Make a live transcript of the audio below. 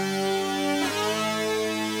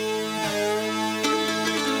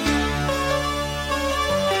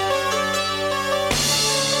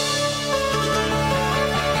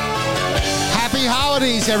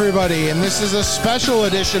holidays, everybody, and this is a special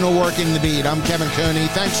edition of Working the Beat. I'm Kevin Cooney.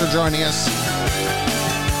 Thanks for joining us.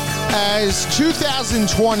 As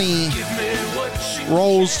 2020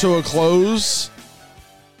 rolls to a close,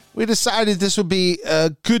 we decided this would be a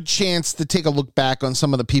good chance to take a look back on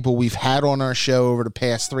some of the people we've had on our show over the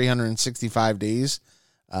past 365 days.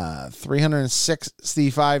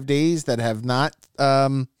 365 days that have not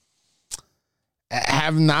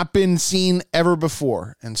been seen ever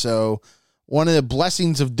before. And so one of the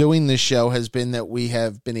blessings of doing this show has been that we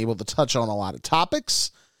have been able to touch on a lot of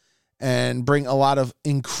topics and bring a lot of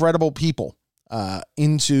incredible people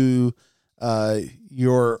into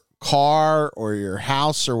your car or your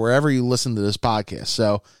house or wherever you listen to this podcast.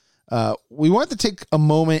 So we want to take a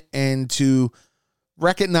moment and to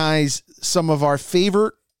recognize some of our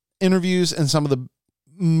favorite interviews and some of the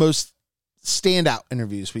most standout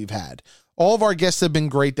interviews we've had. All of our guests have been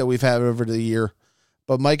great that we've had over the year,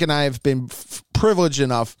 but Mike and I have been privileged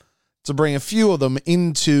enough to bring a few of them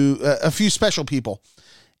into a few special people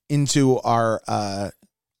into our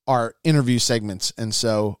interview segments. And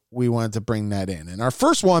so we wanted to bring that in. And our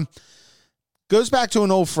first one goes back to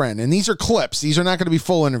an old friend, and these are clips. These are not going to be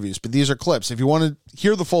full interviews, but these are clips. If you want to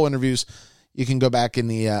hear the full interviews, you can go back in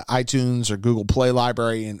the iTunes or Google Play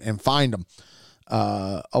library and find them.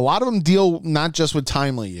 A lot of them deal not just with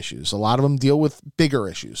timely issues. A lot of them deal with bigger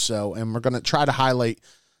issues. And we're going to try to highlight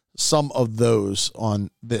some of those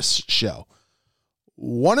on this show.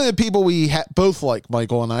 One of the people we both like,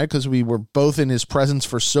 Michael and I, because we were both in his presence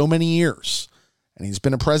for so many years, and he's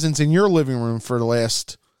been a presence in your living room for the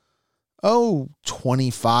last,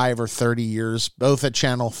 25 or 30 years, both at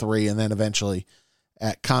Channel 3 and then eventually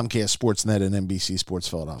at Comcast Sportsnet and NBC Sports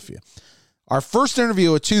Philadelphia. Our first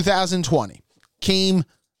interview of 2020 came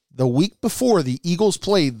the week before the Eagles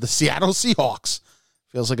played the Seattle Seahawks.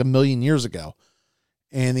 Feels like a million years ago.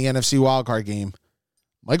 In the NFC wildcard game.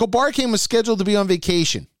 Michael Barkane was scheduled to be on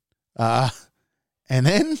vacation. And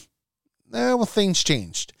then, things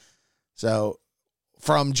changed. So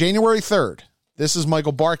from January 3rd, this is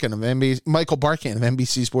Michael Barkane of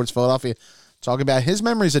NBC Sports Philadelphia talking about his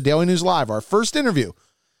memories of Daily News Live, our first interview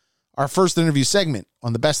segment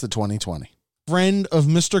on the best of 2020. Friend of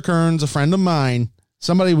Mr. Kearns, a friend of mine,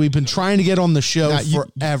 somebody we've been trying to get on the show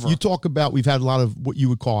forever. You talk about, we've had a lot of what you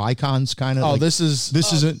would call icons, kind of. Oh, this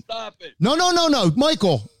isn't. Stop it. No.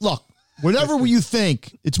 Michael, look, whatever you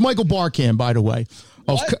think, it's Michael Barkane, by the way.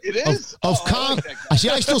 It is? I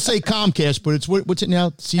still say Comcast, but it's what's it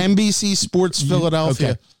now? NBC Sports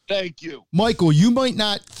Philadelphia. Okay. Thank you. Michael, you might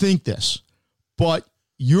not think this, but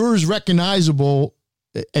you're as recognizable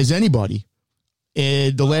as anybody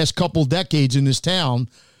in the last couple decades in this town.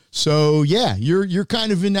 So yeah, you're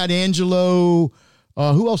kind of in that Angelo.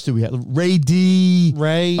 Who else do we have? Ray D.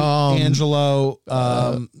 Angelo.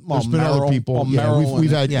 There's been other people.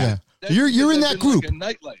 We've had. Yeah. You're in that group. Like a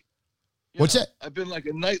nightlight. What's that? I've been like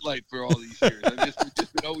a nightlight for all these years. I've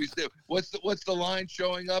just been always there. What's the line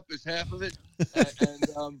showing up is half of it,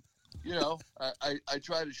 and I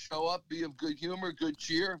try to show up, be of good humor, good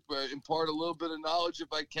cheer, but impart a little bit of knowledge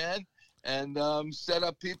if I can, and set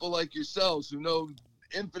up people like yourselves who know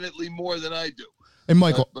infinitely more than I do. And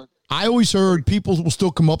Michael, I always heard people will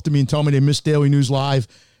still come up to me and tell me they miss Daily News Live,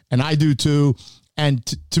 and I do too. And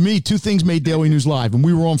to me, two things made Daily News Live, and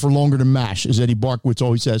we were on for longer than MASH, as Eddie Barkowitz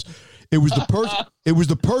always says. It was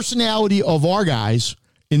the personality of our guys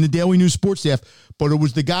in the Daily News sports staff, but it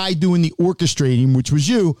was the guy doing the orchestrating, which was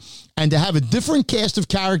you, and to have a different cast of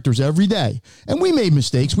characters every day. And we made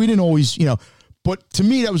mistakes. We didn't always, but to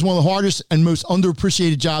me, that was one of the hardest and most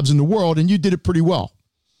underappreciated jobs in the world, and you did it pretty well.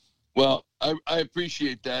 Well, I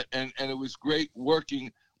appreciate that, and it was great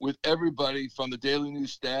working with everybody from the Daily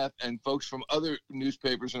News staff and folks from other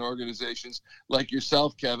newspapers and organizations like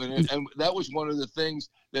yourself, Kevin. And that was one of the things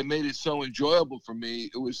that made it so enjoyable for me.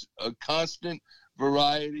 It was a constant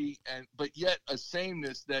variety, but yet a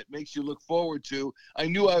sameness that makes you look forward to. I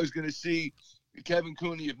knew I was going to see Kevin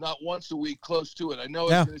Cooney, if not once a week, close to it. I know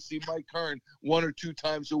I was going to see Mike Kern 1 or 2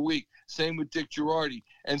 times a week. Same with Dick Girardi.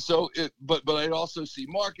 And so, but I'd also see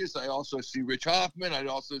Marcus. I also see Rich Hoffman. I'd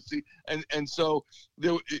also see, and so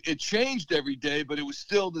it changed every day, but it was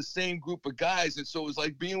still the same group of guys. And so it was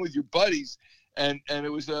like being with your buddies. And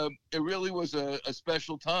it really was a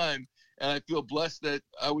special time. And I feel blessed that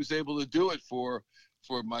I was able to do it for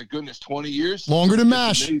my goodness, 20 years. Longer than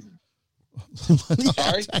MASH.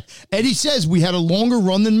 Sorry? Eddie says we had a longer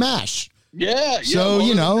run than MASH. Yeah. So,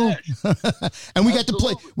 and we got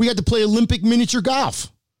to play Olympic miniature golf.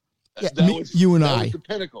 you and that I. was the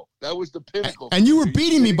pinnacle. That was the pinnacle. And you were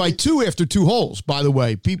beating me by 2 after 2 holes, by the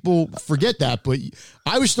way. People forget that, but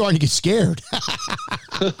I was starting to get scared.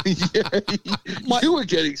 You were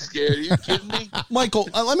getting scared. Are you kidding me? Michael,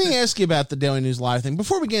 let me ask you about the Daily News Live thing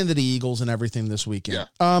before we get into the Eagles and everything this weekend.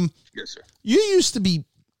 Yeah. Yes, sir. You used to be,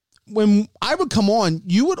 when I would come on,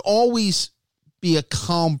 you would always be a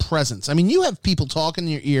calm presence. I mean, you have people talking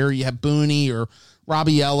in your ear. You have Booney or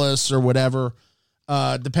Robbie Ellis or whatever,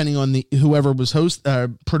 depending on whoever was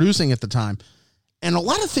producing at the time. And a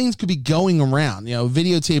lot of things could be going around,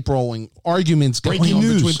 videotape rolling, arguments going on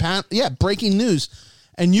between breaking news.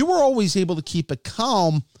 And you were always able to keep it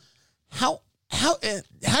calm. How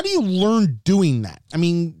do you learn doing that? I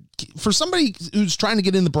mean, for somebody who's trying to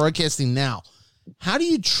get into broadcasting now, how do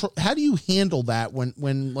you handle that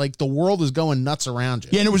when like the world is going nuts around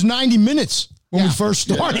you? Yeah, and it was 90 minutes when we first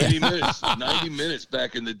started. 90 minutes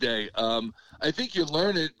back in the day. I think you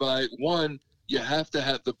learn it by, one, you have to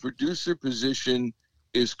have the producer position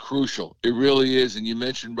is crucial. It really is. And you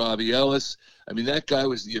mentioned Robbie Ellis. I mean, that guy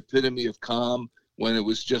was the epitome of calm when it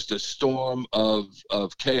was just a storm of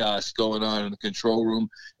chaos going on in the control room.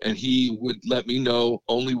 And he would let me know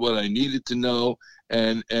only what I needed to know.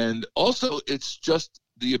 And also it's just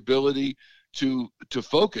the ability to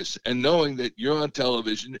focus and knowing that you're on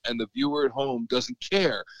television and the viewer at home doesn't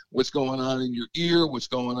care what's going on in your ear, what's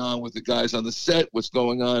going on with the guys on the set, what's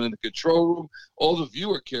going on in the control room. All the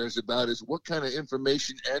viewer cares about is what kind of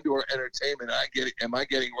information and or entertainment am I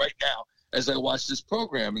getting right now as I watch this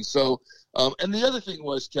program. And so, and the other thing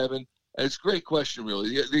was, Kevin, and it's a great question, really.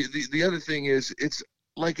 The other thing is it's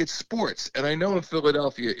sports. And I know in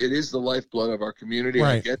Philadelphia, it is the lifeblood of our community.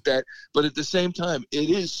 Right. I get that. But at the same time, it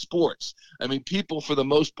is sports. I mean, people for the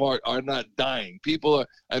most part are not dying. People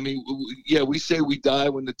are, we say we die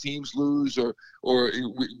when the teams lose or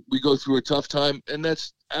we go through a tough time. And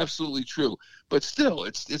that's absolutely true. But still,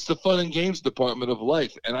 it's the fun and games department of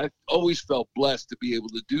life. And I always felt blessed to be able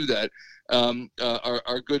to do that.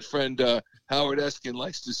 Our good friend Howard Eskin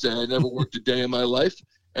likes to say, I never worked a day in my life.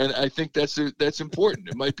 And I think that's important.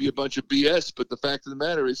 It might be a bunch of BS, but the fact of the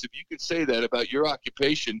matter is, if you could say that about your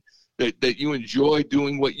occupation, that you enjoy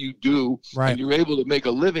doing what you do, right, and you're able to make a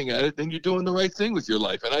living at it, then you're doing the right thing with your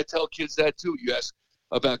life. And I tell kids that too. You ask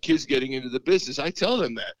about kids getting into the business. I tell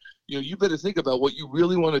them that, you better think about what you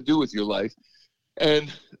really want to do with your life.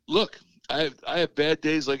 And look, I have bad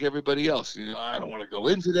days like everybody else. I don't want to go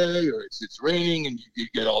in today, or it's raining and you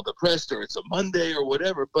get all depressed, or it's a Monday or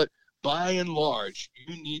whatever. But by and large,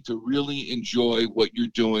 you need to really enjoy what you're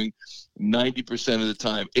doing 90% of the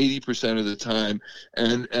time, 80% of the time.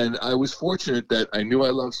 And I was fortunate that I knew I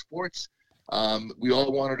loved sports. We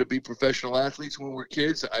all wanted to be professional athletes when we were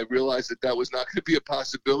kids. I realized that was not going to be a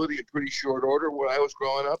possibility in pretty short order when I was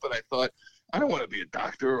growing up. And I thought, I don't want to be a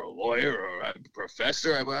doctor or a lawyer or a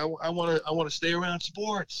professor. I want to stay around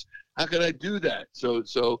sports. How could I do that?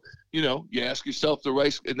 So you ask yourself the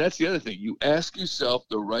right, and that's the other thing. You ask yourself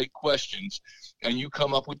the right questions, and you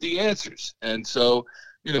come up with the answers. And so,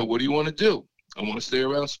 what do you want to do? I want to stay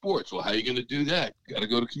around sports. Well, how are you going to do that? You got to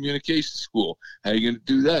go to communication school. How are you going to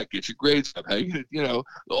do that? Get your grades up. How are you going to,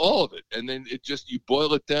 all of it. And then you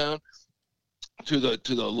boil it down to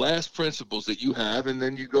the last principles that you have, and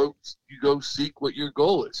then you go seek what your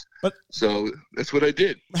goal is. So that's what I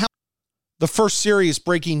did. The first serious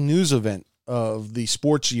breaking news event of the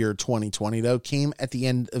sports year 2020, though, came at the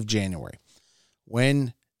end of January,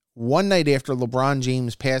 when one night after LeBron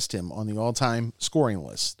James passed him on the all-time scoring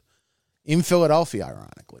list in Philadelphia,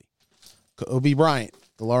 ironically, Kobe Bryant,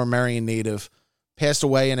 the Lower Merion native, passed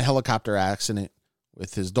away in a helicopter accident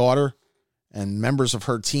with his daughter and members of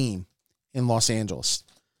her team in Los Angeles.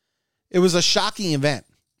 It was a shocking event,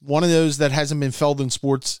 one of those that hasn't been felt in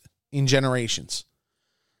sports in generations.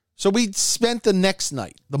 So we spent the next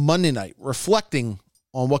night, the Monday night, reflecting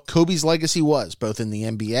on what Kobe's legacy was, both in the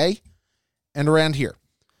NBA and around here.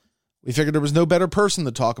 We figured there was no better person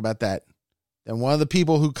to talk about that than one of the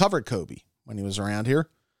people who covered Kobe when he was around here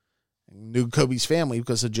and knew Kobe's family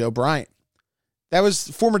because of Joe Bryant. That was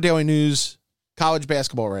former Daily News college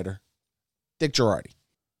basketball writer Dick Girardi.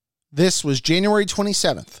 This was January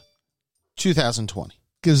 27th, 2020.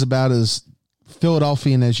 Is about as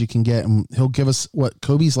Philadelphian as you can get, and he'll give us what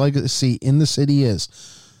Kobe's legacy in the city is,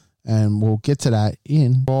 and we'll get to that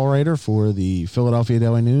in ball writer for the Philadelphia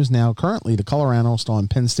Daily News, now currently the color analyst on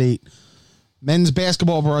Penn State men's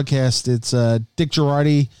basketball broadcast. It's Dick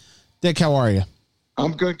Girardi. Dick, how are you?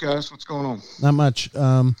 I'm good, guys. What's going on? Not much.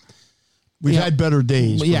 We've had better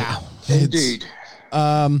days. Yeah, indeed.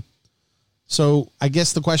 So I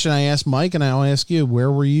guess the question I asked Mike, and I'll ask you,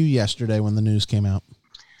 where were you yesterday when the news came out?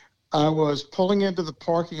 I was pulling into the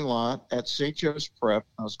parking lot at St. Joe's Prep.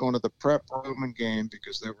 I was going to the Prep Roman game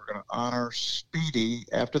because they were going to honor Speedy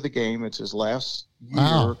after the game. It's his last year,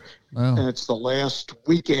 Wow. and it's the last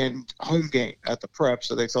weekend home game at the Prep,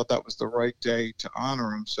 so they thought that was the right day to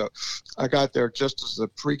honor him. So I got there just as the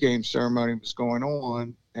pregame ceremony was going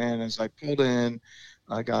on, and as I pulled in,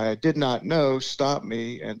 a guy I did not know stopped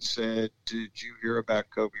me and said, "Did you hear about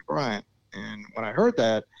Kobe Bryant?" And when I heard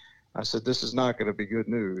that, I said, "This is not going to be good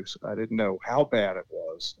news." I didn't know how bad it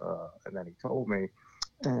was. And then he told me.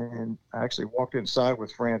 And I actually walked inside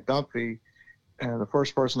with Fran Dunphy. And the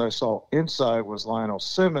first person I saw inside was Lionel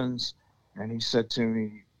Simmons. And he said to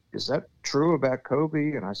me, "Is that true about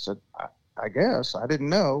Kobe?" And I said, I guess. I didn't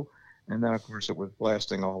know. And then, of course, it was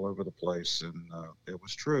blasting all over the place. And it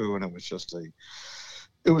was true. And it was just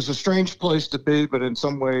it was a strange place to be, but in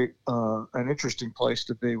some way an interesting place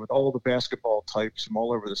to be with all the basketball types from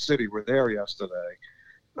all over the city were there yesterday.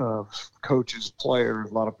 Coaches,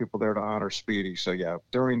 players, a lot of people there to honor Speedy. So, yeah,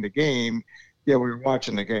 during the game, we were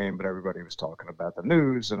watching the game, but everybody was talking about the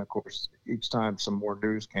news. And, of course, each time some more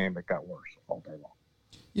news came, it got worse all day long.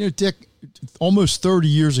 You know, Dick, almost 30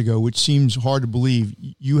 years ago, which seems hard to believe,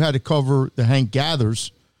 you had to cover the Hank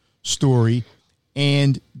Gathers story.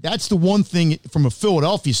 And that's the one thing from a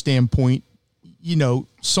Philadelphia standpoint, you know,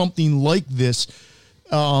 something like this.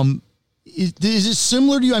 Is it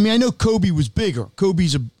similar to you? I mean, I know Kobe was bigger.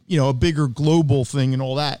 Kobe's a bigger global thing and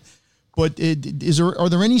all that. But are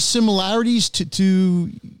there any similarities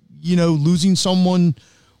to losing someone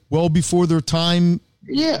well before their time?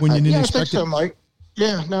 Yeah, when you didn't I expect think so, Mike.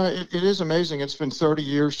 Yeah, no, it is amazing. It's been 30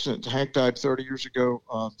 years since Hank died. 30 years ago,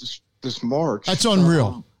 this March. That's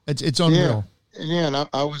unreal. It's unreal. Yeah, and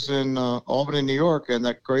I was in Albany, New York, and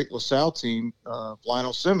that great LaSalle team,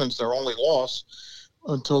 Lionel Simmons, their only loss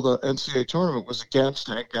until the NCAA tournament was against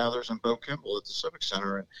Hank Gathers and Bo Kimball at the Civic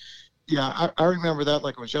Center. And yeah, I remember that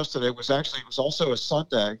like it was yesterday. It was also a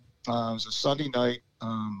Sunday. It was a Sunday night.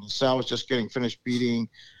 LaSalle was just getting finished beating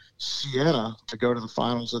Siena to go to the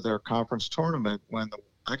finals of their conference tournament when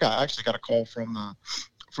I actually got a call from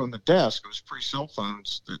the desk. It was pre-cell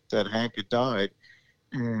phones that Hank had died.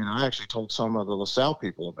 And I actually told some of the LaSalle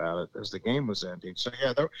people about it as the game was ending. So,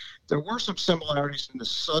 yeah, there were some similarities in the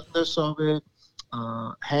suddenness of it.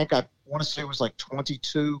 Hank, I want to say, was like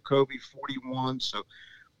 22, Kobe 41. So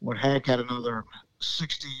when Hank had another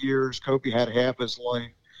 60 years, Kobe had half his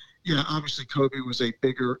life. Yeah, obviously Kobe was a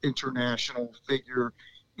bigger international figure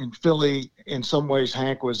in Philly. In some ways,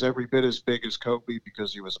 Hank was every bit as big as Kobe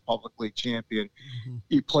because he was a public league champion. Mm-hmm.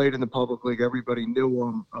 He played in the public league. Everybody knew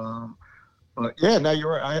him. But, yeah, no,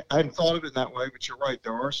 you're right. I hadn't thought of it that way, but you're right.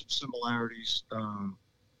 There are some similarities.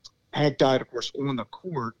 Hank died, of course, on the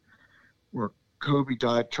court, where Kobe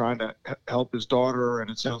died trying to help his daughter.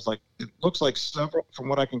 And it looks like several, from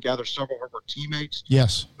what I can gather, several of her teammates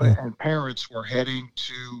and parents were heading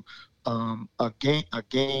to a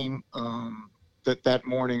game that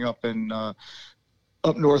morning up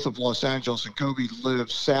north of Los Angeles, and Kobe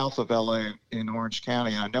lives south of LA in Orange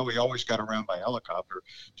County. And I know he always got around by helicopter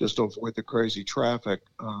just to avoid the crazy traffic.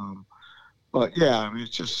 But yeah, I mean,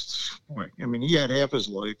 it's just, he had half his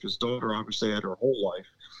life. His daughter obviously had her whole life,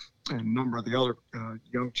 and a number of the other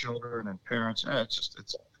young children and parents.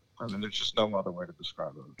 It's awful. I mean, there's just no other way to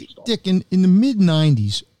describe it. Dick, in the mid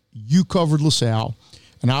 90s, you covered LaSalle,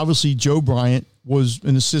 and obviously Joe Bryant was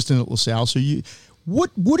an assistant at LaSalle. So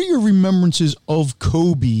What are your remembrances of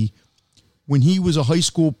Kobe when he was a high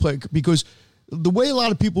school player? Because the way a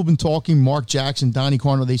lot of people have been talking, Mark Jackson, Donnie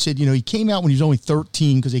Carno, they said, he came out when he was only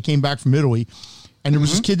 13 because they came back from Italy. And there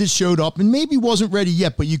was this kid that showed up and maybe wasn't ready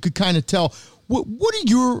yet, but you could kind of tell. What are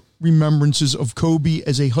your remembrances of Kobe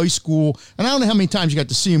as a high school? And I don't know how many times you got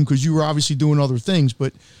to see him because you were obviously doing other things,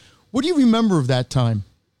 but what do you remember of that time?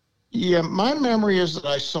 Yeah, my memory is that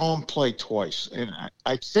I saw him play twice. And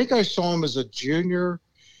I think I saw him as a junior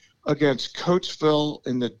against Coatesville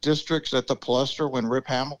in the districts at the Palestra when Rip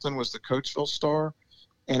Hamilton was the Coatesville star.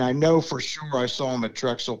 And I know for sure I saw him at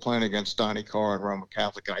Drexel playing against Donnie Carr and Roman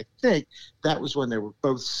Catholic. And I think that was when they were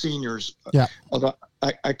both seniors. Yeah. Although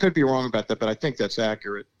I could be wrong about that, but I think that's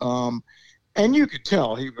accurate. And you could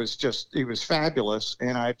tell he was fabulous.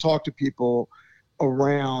 And I talked to people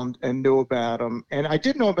around and knew about him. And I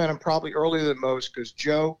did know about him probably earlier than most because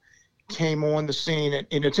Joe came on the scene.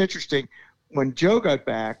 And it's interesting, when Joe got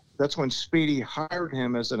back, that's when Speedy hired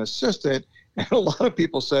him as an assistant. And a lot of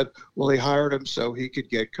people said, well, he hired him so he could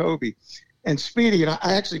get Kobe. And Speedy, and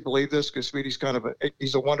I actually believe this because Speedy's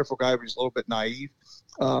he's a wonderful guy, but he's a little bit naive.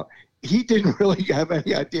 He didn't really have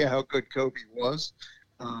any idea how good Kobe was.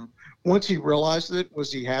 Once he realized it,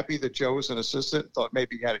 was he happy that Joe was an assistant and thought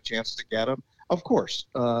maybe he had a chance to get him? of course.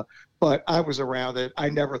 But I was around it. I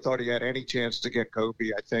never thought he had any chance to get Kobe.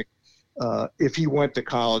 I think if he went to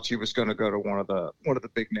college, he was going to go to one of the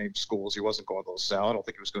big name schools. He wasn't going to LaSalle. I don't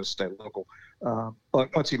think he was going to stay local.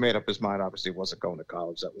 But once he made up his mind, obviously he wasn't going to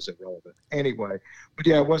college. That was irrelevant anyway. But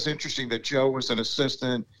yeah, it was interesting that Joe was an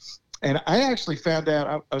assistant. And I actually found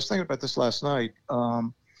out, I was thinking about this last night,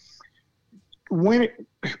 when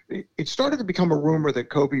it started to become a rumor that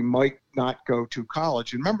Kobe might not go to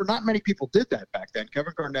college. And remember, not many people did that back then.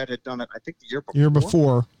 Kevin Garnett had done it, I think, the year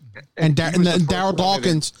before. And Darryl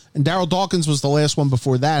Dawkins was the last one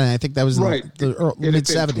before that, and I think that was right. in the mid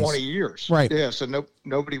 70s. 20 years, right? Yeah, so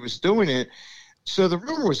nobody was doing it. So the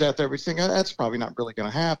rumor was out there. We think that's probably not really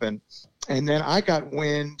going to happen. And then I got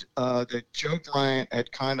wind that Joe Bryant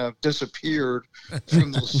had kind of disappeared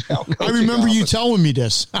from the LaSalle coaching I remember you office. telling me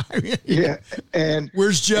this. Yeah, and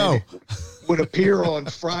where's Joe? And would appear on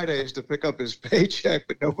Fridays to pick up his paycheck,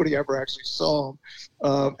 but nobody ever actually saw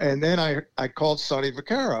him. And then I called Sonny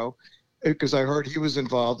Vaccaro because I heard he was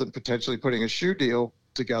involved in potentially putting a shoe deal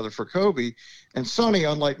together for Kobe. And Sonny,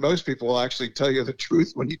 unlike most people, will actually tell you the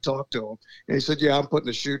truth when you talk to him. And he said, yeah, I'm putting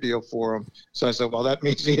a shoe deal for him. So I said, well, that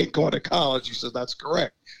means he ain't going to college. He said, that's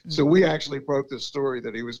correct. So we actually broke the story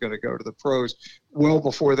that he was going to go to the pros well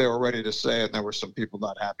before they were ready to say it. And there were some people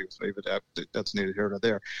not happy with me, but that's neither here nor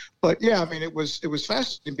there. But yeah, I mean, it was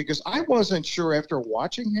fascinating because I wasn't sure after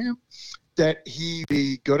watching him that he'd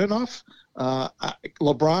be good enough.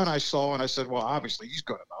 LeBron I saw and I said, well, obviously he's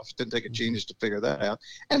good enough. It didn't take a genius to figure that out.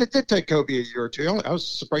 And it did take Kobe a year or two. I was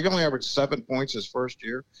surprised. He only averaged 7 points his first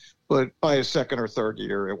year, but by his second or third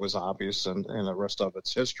year, it was obvious, and the rest of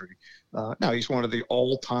it's history. Now he's one of the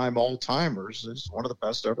all-timers. He's one of the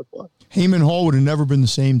best ever play. Heyman Hall would have never been the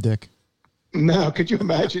same, Dick. No, could you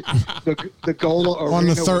imagine the goal on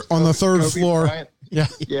the third Kobe floor? Bryant? Yeah.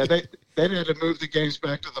 They had to move the games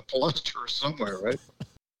back to the Palestra or somewhere, right?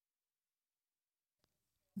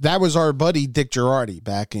 That was our buddy Dick Girardi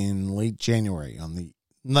back in late January on the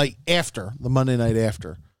Monday night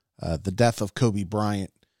after the death of Kobe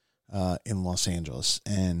Bryant in Los Angeles.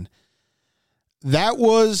 And that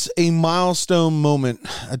was a milestone moment,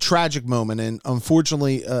 a tragic moment, and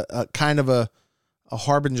unfortunately a kind of a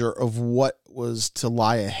harbinger of what was to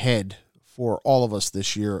lie ahead for all of us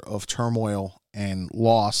this year of turmoil and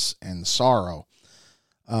loss and sorrow.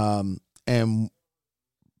 And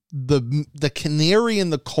the canary in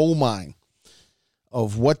the coal mine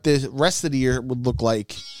of what the rest of the year would look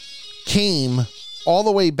like came all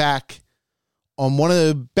the way back on one of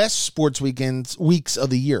the best sports weeks of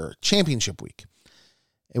the year, championship week.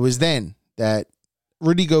 It was then that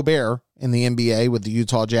Rudy Gobert in the NBA with the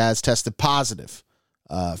Utah Jazz tested positive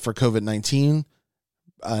for COVID-19,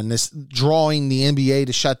 and this drawing the NBA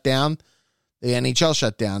to shut down, the NHL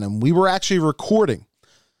shut down. And we were actually recording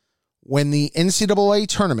when the NCAA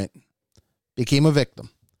tournament became a victim.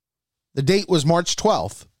 The date was March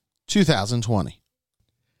 12th, 2020.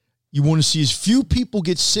 You want to see as few people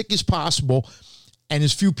get sick as possible and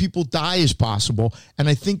as few people die as possible. And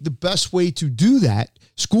I think the best way to do that,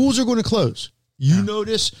 schools are going to close. You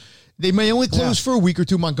notice they may only close for a week or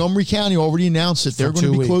two. Montgomery County already announced that they're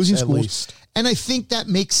going to be closing schools. Least. And I think that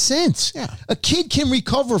makes sense. Yeah. A kid can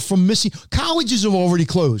recover from missing. Colleges have already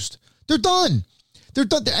closed. They're done. They're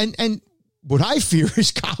done. And what I fear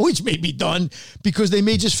is college may be done because they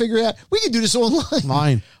may just figure out we can do this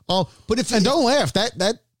online. But if don't laugh,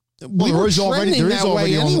 we were trending that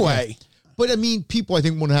way anyway. But I mean, people I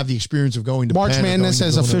think want to have the experience of going to March Penn Madness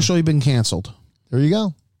has officially been canceled. There you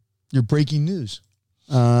go. Your breaking news.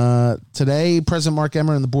 Today, President Mark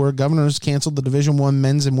Emmert and the Board of Governors canceled the Division I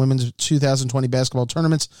men's and women's 2020 basketball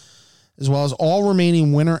tournaments, as well as all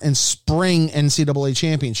remaining winter and spring NCAA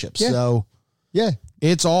championships. Yeah. So, yeah,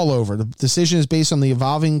 it's all over. The decision is based on the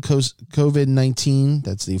evolving COVID-19.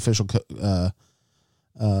 That's the official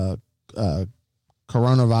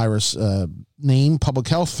coronavirus name, public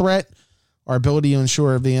health threat, our ability to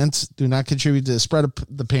ensure events do not contribute to the spread of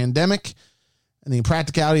the pandemic, and the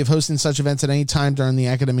impracticality of hosting such events at any time during the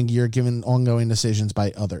academic year, given ongoing decisions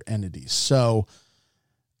by other entities. So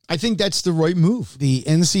I think that's the right move. The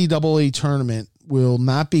NCAA tournament will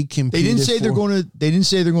not be competed. They didn't say they're going to. They didn't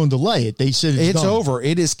say they're going to delay it. They said it's done. Over.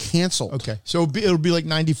 It is canceled. Okay, so it'll be like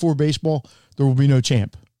 '94 baseball. There will be no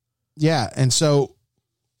champ. Yeah, and so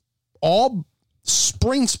all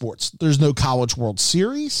spring sports. There's no College World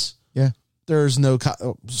Series. Yeah. There's no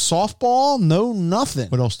softball. No nothing.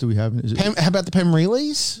 What else do we have? How about the Penn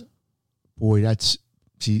Relays? Boy, that's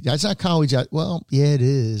not college. Well, yeah, it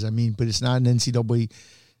is. I mean, but it's not an NCAA.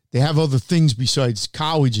 They have other things besides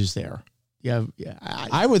colleges there. Yeah,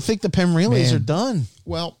 I would think the Penn Relays are done.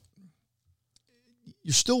 Well,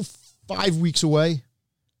 you're still 5 weeks away.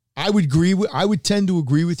 I would tend to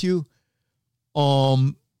agree with you.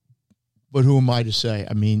 But who am I to say?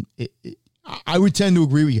 I mean, I would tend to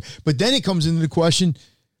agree with you. But then it comes into the question,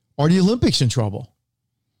 are the Olympics in trouble?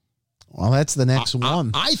 Well, that's the next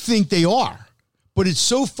one. I think they are. But it's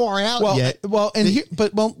so far out yet. Well,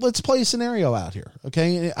 let's play a scenario out here,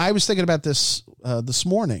 okay? I was thinking about this this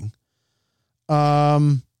morning.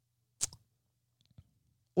 Let's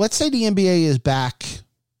say the NBA is back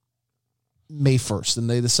May 1st, and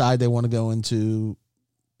they decide they want to go into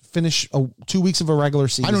finish 2 weeks of a regular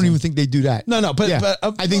season. I don't even think they do that. No, but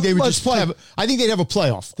I think they would just play. I think they'd have a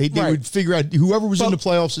playoff. They Right. would figure out whoever was in the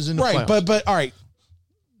playoffs is in the playoffs. But all right,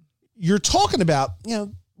 you're talking about,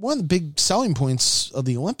 one of the big selling points of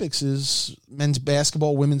the Olympics is men's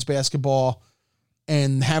basketball, women's basketball,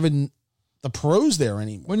 and having the pros there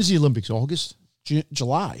anymore. When is the Olympics? August?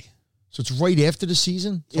 July. So it's right after the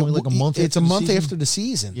season? It's only like a month It's after a the month season? after the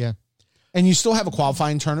season. Yeah. And you still have a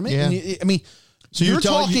qualifying tournament. Yeah. And So you're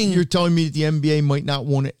telling me that the NBA might not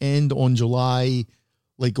want to end on July,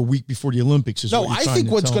 like a week before the Olympics? No, I think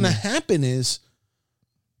what's going to happen is,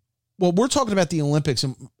 well, we're talking about the Olympics,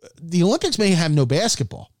 and the Olympics may have no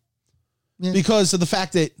basketball because of the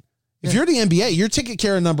fact that if you're the NBA, you're taking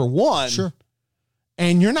care of number one. Sure.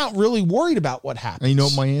 And you're not really worried about what happens. And you know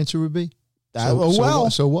what my answer would be?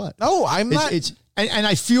 So what? No, I'm not. And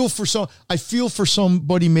I feel for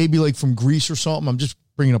somebody maybe like from Greece or something. I'm just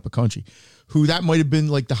bringing up a country who that might have been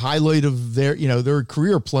like the highlight of their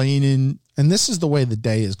career playing in. And this is the way the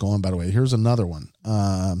day is going, by the way. Here's another one.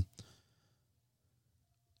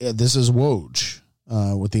 This is Woj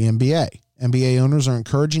with the NBA. NBA owners are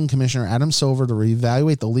encouraging Commissioner Adam Silver to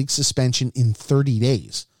reevaluate the league suspension in 30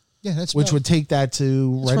 days. Yeah, that's which would take that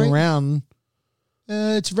to around.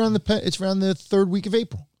 It's around the third week of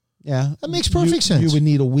April. Yeah, that makes perfect sense. You would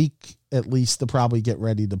need a week at least to probably get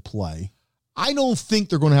ready to play. I don't think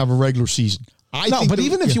they're going to have a regular season. But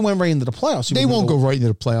even if you went right into the playoffs, they won't go right into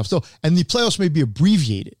the playoffs though, and the playoffs may be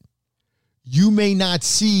abbreviated. You may not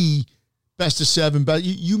see best of seven, but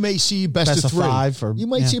you may see best of three. Five, you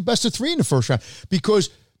might see a best of three in the first round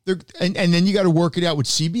because and then you got to work it out with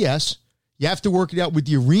CBS. You have to work it out with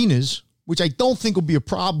the arenas, which I don't think will be a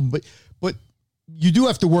problem, but you do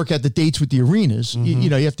have to work out the dates with the arenas. Mm-hmm. You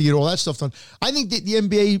have to get all that stuff done. I think that the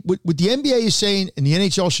NBA, what the NBA is saying, and the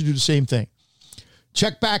NHL should do the same thing.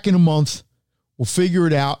 Check back in a month. We'll figure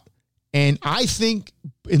it out. And I think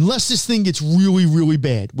unless this thing gets really, really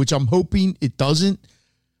bad, which I'm hoping it doesn't,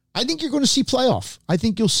 I think you're going to see playoff. I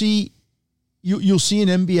think you'll see an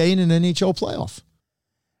NBA and an NHL playoff.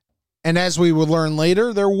 And as we would learn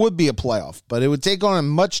later, there would be a playoff, but it would take on a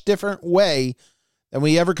much different way than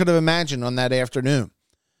we ever could have imagined on that afternoon.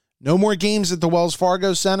 No more games at the Wells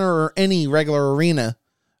Fargo Center or any regular arena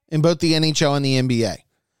in both the NHL and the NBA.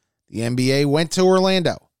 The NBA went to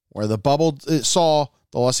Orlando, where the bubble saw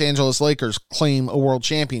the Los Angeles Lakers claim a world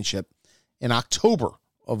championship in October,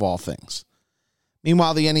 of all things.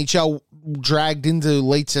 Meanwhile, the NHL dragged into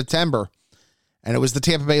late September, and it was the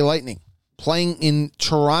Tampa Bay Lightning playing in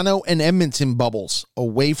Toronto and Edmonton bubbles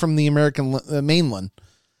away from the American mainland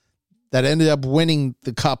that ended up winning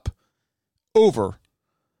the cup over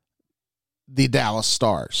the Dallas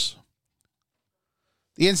Stars.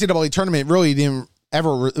 The NCAA tournament really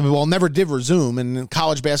never did resume, and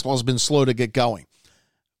college basketball has been slow to get going.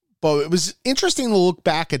 But it was interesting to look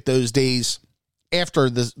back at those days after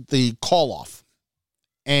the call-off.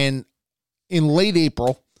 And in early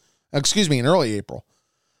April,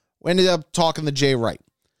 we ended up talking to Jay Wright.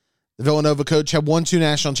 The Villanova coach had won 2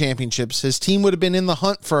 national championships. His team would have been in the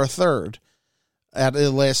hunt for a third out of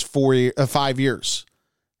the last 5 years,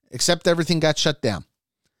 except everything got shut down.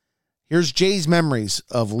 Here's Jay's memories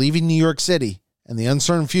of leaving New York City and the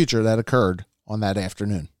uncertain future that occurred on that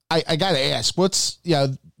afternoon. I got to ask,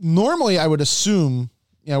 normally I would assume,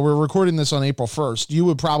 we're recording this on April 1st. You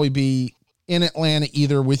would probably be in Atlanta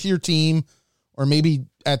either with your team or maybe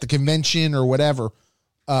at the convention or whatever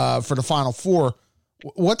for the Final Four.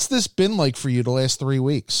 What's this been like for you the last 3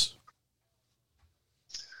 weeks?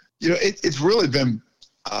 It's really been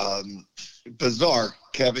bizarre,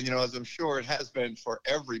 Kevin, as I'm sure it has been for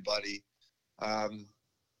everybody.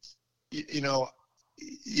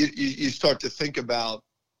 You start to think about,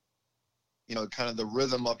 kind of the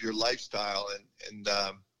rhythm of your lifestyle. And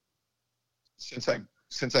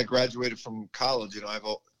since I graduated from college, I've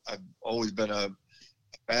always been a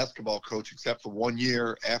basketball coach, except for 1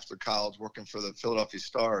 year after college working for the Philadelphia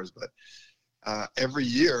Stars. But every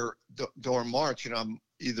year during March,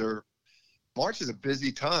 March is a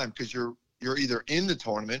busy time because you're either in the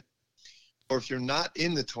tournament, or if you're not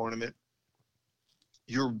in the tournament,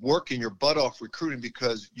 you're working your butt off recruiting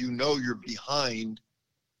because you know you're behind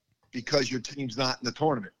because your team's not in the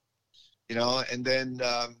tournament, you know. And then,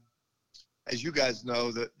 as you guys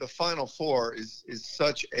know, the Final Four is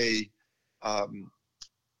such a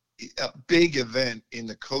big event in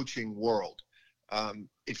the coaching world.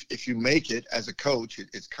 If you make it as a coach,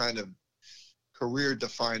 it's kind of career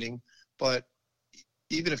defining. But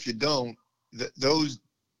even if you don't, those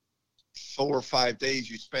 4 or 5 days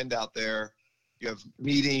you spend out there, you have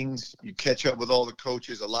meetings, you catch up with all the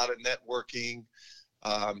coaches, a lot of networking,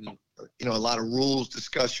 you know, a lot of rules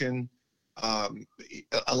discussion,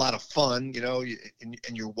 a lot of fun, you know,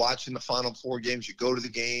 and you're watching the Final Four games, you go to the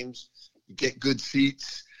games, you get good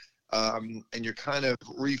seats, and you're kind of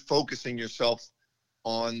refocusing yourself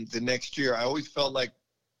on the next year. I always felt like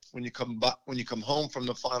when you come home from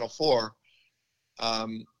the Final Four,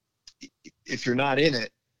 if you're not in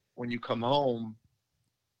it, when you come home,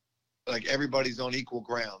 like everybody's on equal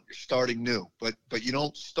ground. You're starting new, but you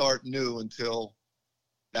don't start new until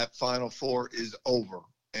that Final Four is over.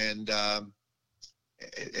 And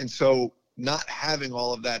so not having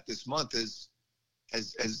all of that this month has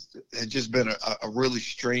just been a really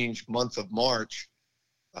strange month of March.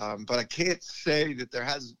 But I can't say that there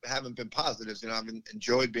haven't been positives. You know, I've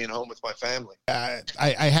enjoyed being home with my family. I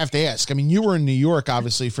have to ask. I mean, you were in New York,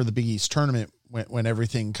 obviously, for the Big East tournament when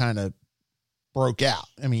everything kind of broke out.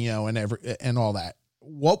 I mean, you know, and all that.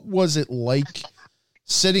 What was it like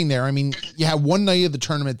sitting there? I mean, you had one night of the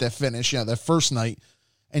tournament that finished, you know, the first night,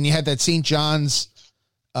 and you had that St. John's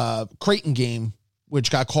Creighton game, which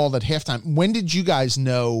got called at halftime. When did you guys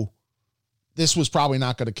know this was probably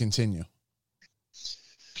not going to continue?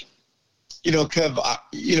 You know, Kev,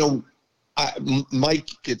 Mike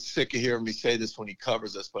gets sick of hearing me say this when he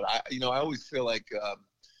covers us, but I always feel like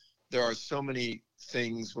there are so many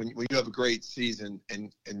things when you have a great season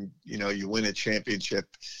and you know, you win a championship,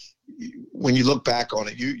 when you look back on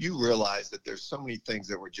it, you realize that there's so many things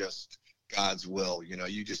that were just God's will. You know,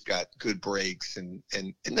 you just got good breaks and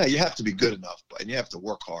now you have to be good enough, and you have to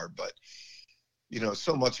work hard, but you know,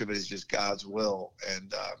 so much of it is just God's will.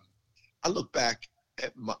 And I look back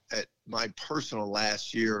at my personal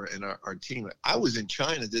last year and our team. I was in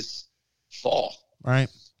China this fall, right?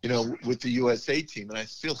 You know, with the USA team, and I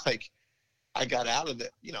feel like I got out of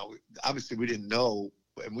it. You know, obviously we didn't know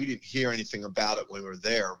and we didn't hear anything about it when we were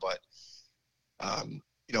there, but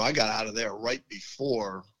you know, I got out of there right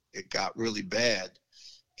before it got really bad,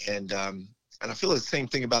 and I feel the same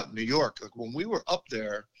thing about New York. Like when we were up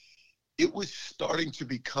there, it was starting to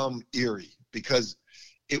become eerie because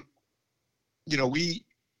you know, we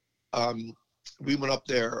went up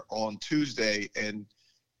there on Tuesday, and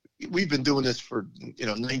we've been doing this for, you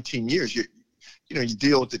know, 19 years. You know, you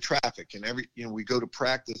deal with the traffic, and we go to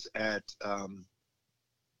practice at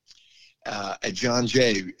John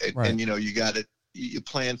Jay, right. And you know, you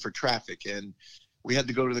plan for traffic, and we had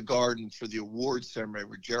to go to the Garden for the award ceremony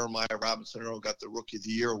where Jeremiah Robinson Earl got the Rookie of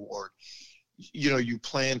the Year award. You know, you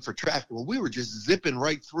plan for traffic. Well, we were just zipping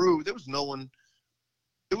right through. There was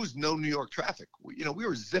no New York traffic. We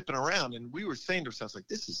were zipping around, and we were saying to ourselves, like,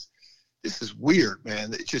 this is weird,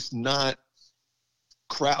 man. It's just not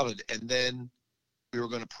crowded. And then we were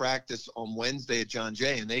going to practice on Wednesday at John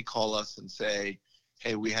Jay, and they call us and say,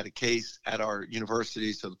 hey, we had a case at our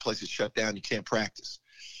university, so the place is shut down. You can't practice.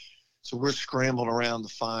 So we're scrambling around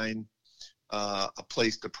to find a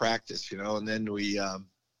place to practice, you know, and then we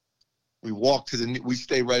walk we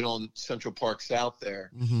stay right on Central Park South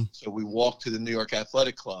there. Mm-hmm. So we walk to the New York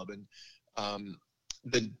Athletic Club, and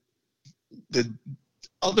the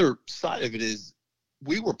other side of it is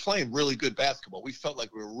we were playing really good basketball. We felt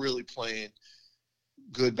like we were really playing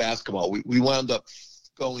good basketball. We wound up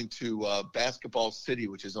going to Basketball City,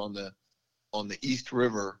 which is on the East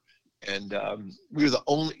River. And we were the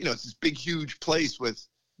only, you know, it's this big, huge place with,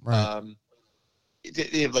 right.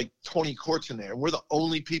 They have like 20 courts in there, and we're the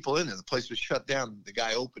only people in there. The place was shut down. The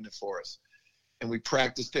guy opened it for us, and we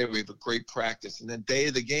practiced there. We have a great practice. And then day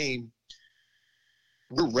of the game,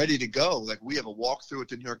 we're ready to go. Like, we have a walkthrough at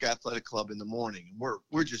the New York Athletic Club in the morning, and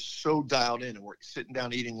we're just so dialed in, and we're sitting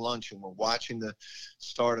down eating lunch, and we're watching the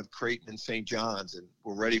start of Creighton and St. John's, and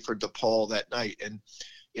we're ready for DePaul that night. And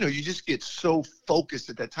you know, you just get so focused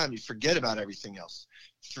at that time, you forget about everything else.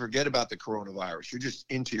 You forget about the coronavirus. You're just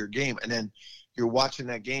into your game. And then you're watching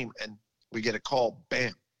that game, and we get a call,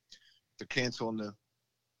 bam, they're canceling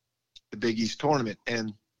the Big East tournament.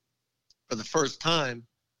 And for the first time,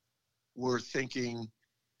 we're thinking,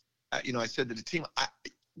 you know, I said to the team,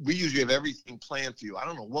 we usually have everything planned for you. I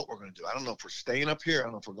don't know what we're going to do. I don't know if we're staying up here. I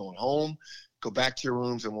don't know if we're going home. Go back to your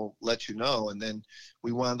rooms and we'll let you know. And then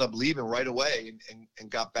we wound up leaving right away and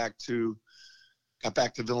got back to got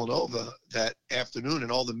back to Villanova that afternoon,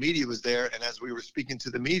 and all the media was there. And as we were speaking to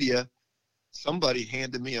the media, somebody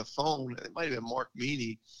handed me a phone. It might have been Mark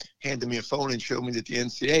Meany, handed me a phone and showed me that the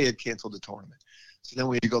NCAA had canceled the tournament. So then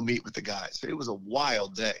we had to go meet with the guys. So it was a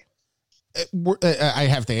wild day. I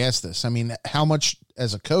have to ask this. I mean, how much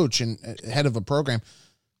as a coach and head of a program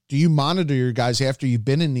do you monitor your guys after you've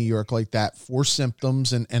been in New York like that for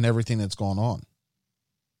symptoms and everything that's going on?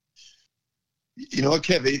 You know what,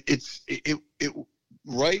 Kev? It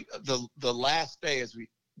right the last day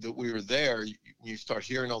that we were there, you start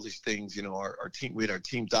hearing all these things. You know, our team, we had our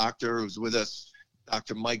team doctor who was with us,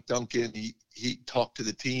 Dr. Mike Duncan. He talked to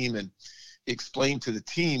the team and explained to the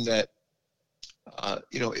team that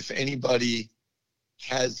if anybody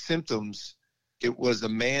has symptoms, it was a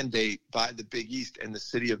mandate by the Big East and the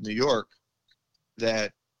city of New York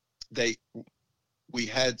that we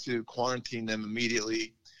had to quarantine them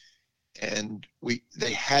immediately, and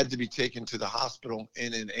they had to be taken to the hospital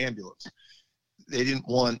in an ambulance. They didn't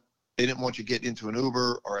want you to get into an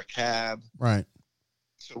Uber or a cab. Right.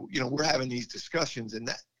 So, we're having these discussions, and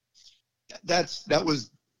that was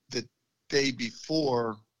the day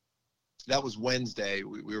before. That was Wednesday.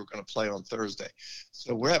 We were going to play on Thursday.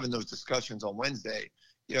 So we're having those discussions on Wednesday,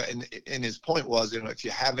 and his point was, if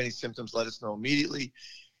you have any symptoms, let us know immediately,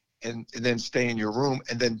 and then stay in your room,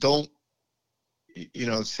 and then don't,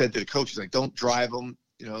 said to the coaches, like, don't drive them,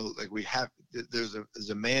 there's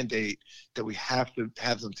a mandate that we have to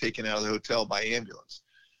have them taken out of the hotel by ambulance.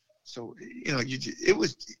 So,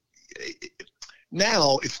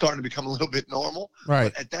 now it's starting to become a little bit normal.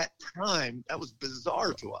 Right. But at that time, that was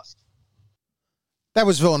bizarre to us. That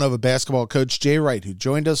was Villanova basketball coach Jay Wright, who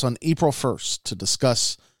joined us on April 1st to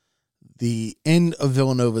discuss the end of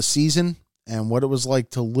Villanova's season and what it was like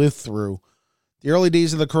to live through the early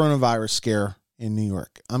days of the coronavirus scare in New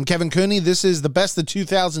York. I'm Kevin Cooney. This is the best of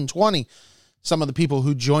 2020. Some of the people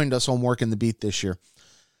who joined us on Working the Beat this year.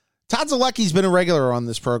 Todd Zolecki's been a regular on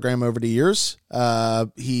this program over the years.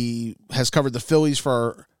 He has covered the Phillies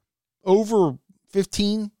for over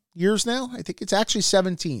 15 years now. I think it's actually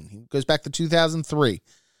 17. He goes back to 2003.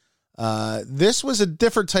 This was a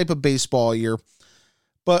different type of baseball year,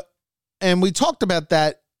 and we talked about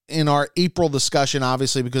that in our April discussion,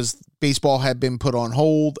 obviously, because baseball had been put on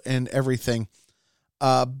hold and everything.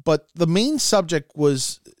 But the main subject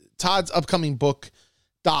was Todd's upcoming book,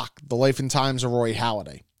 Doc, The Life and Times of Roy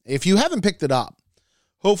Halladay. If you haven't picked it up,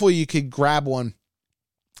 hopefully you could grab one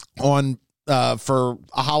on for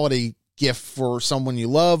a holiday gift for someone you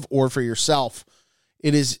love or for yourself.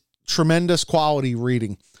 It is tremendous quality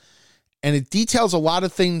reading, and it details a lot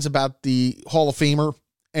of things about the Hall of Famer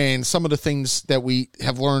and some of the things that we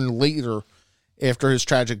have learned later after his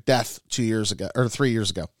tragic death 3 years ago.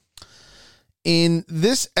 In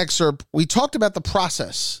this excerpt, we talked about the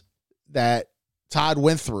process that Todd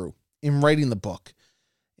went through in writing the book,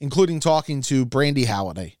 including talking to Brandy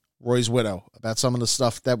Halladay, Roy's widow, about some of the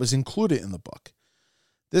stuff that was included in the book.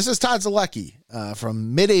 This is Todd Zolecki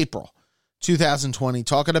from mid-April 2020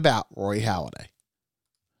 talking about Roy Halladay.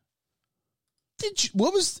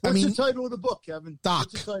 What's the title of the book, Kevin? Doc.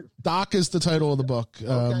 Doc is the title of the book.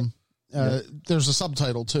 Okay. There's a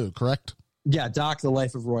subtitle too, correct? Yeah, Doc, The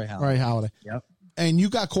Life of Roy Halladay. Roy Halladay. Yep. And you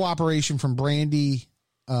got cooperation from Brandy,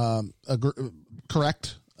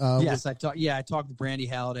 correct? Yes, I talked to Brandy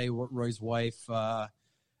Halladay, Roy's wife,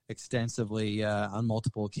 extensively on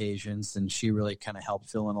multiple occasions, and she really kind of helped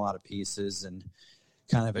fill in a lot of pieces and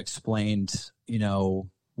kind of explained,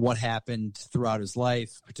 what happened throughout his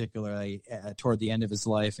life, particularly toward the end of his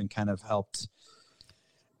life, and kind of helped,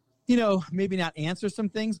 maybe not answer some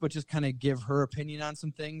things, but just kind of give her opinion on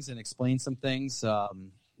some things and explain some things.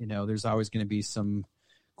 There's always going to be some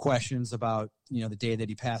questions about, the day that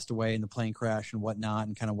he passed away in the plane crash and whatnot,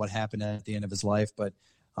 and kind of what happened at the end of his life. But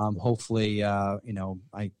hopefully, I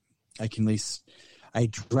can at least I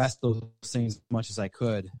addressed those things as much as I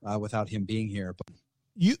could without him being here. But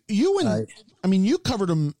you covered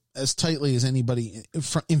him as tightly as anybody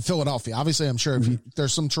in Philadelphia. Obviously, I'm sure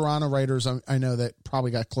there's some Toronto writers I know that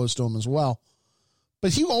probably got close to him as well.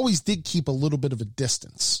 But he always did keep a little bit of a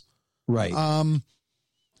distance. Right.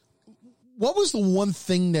 What was the one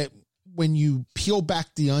thing that when you peel back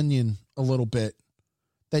the onion a little bit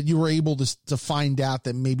that you were able to find out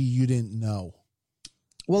that maybe you didn't know?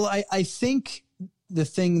 Well, I think the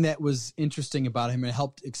thing that was interesting about him and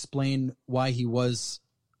helped explain why he was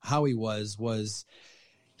how he was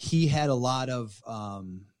he had a lot of,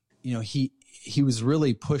 he was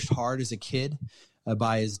really pushed hard as a kid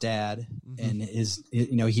by his dad, and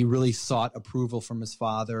he really sought approval from his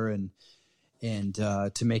father and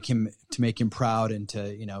to make him proud and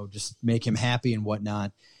to, just make him happy and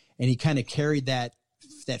whatnot. and he kind of carried that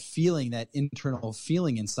feeling, that internal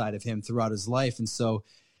feeling inside of him throughout his life. And so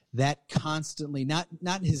that constantly, not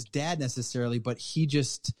his dad necessarily, but he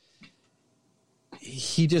just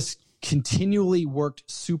continually worked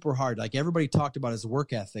super hard. Like everybody talked about his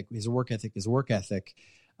work ethic.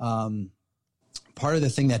 Part of the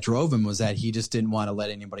thing that drove him was that he just didn't want to let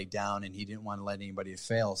anybody down, and he didn't want to let anybody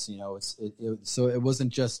fail. So, so it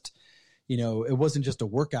wasn't just, it wasn't just a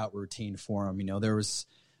workout routine for him. There was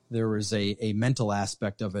a mental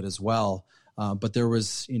aspect of it as well. But there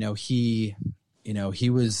was, he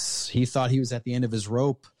thought he was at the end of his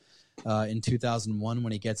rope in 2001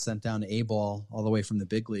 when he gets sent down to A-ball all the way from the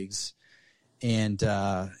big leagues. And,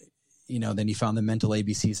 then he found the mental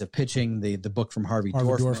ABCs of pitching, the book from Harvey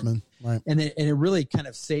Dorfman. Right. And it really kind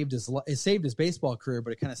of saved his baseball career,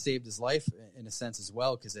 but it kind of saved his life in a sense as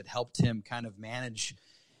well, because it helped him kind of manage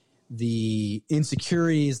the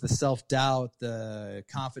insecurities, the self-doubt, the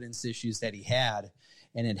confidence issues that he had.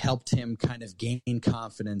 And it helped him kind of gain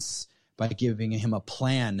confidence by giving him a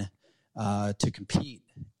plan to compete.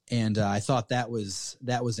 And I thought that was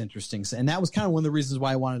interesting. And that was kind of one of the reasons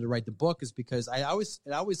why I wanted to write the book, is because I always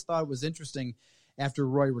thought it was interesting after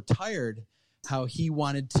Roy retired how he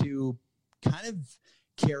wanted to kind of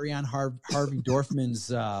carry on Harvey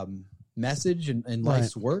Dorfman's message and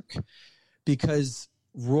life's work, because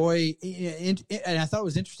Roy, and I thought it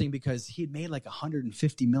was interesting because he had made like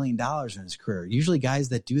 $150 million in his career. Usually guys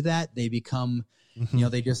that do that, they become,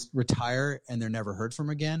 they just retire and they're never heard from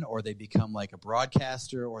again, or they become like a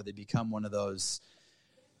broadcaster, or they become one of those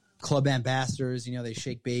club ambassadors. They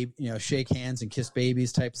shake hands and kiss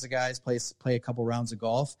babies types of guys, play a couple rounds of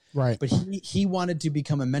golf. Right. But he wanted to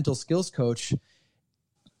become a mental skills coach,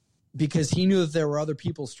 because he knew that there were other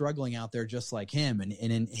people struggling out there just like him. And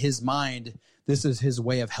in his mind, this is his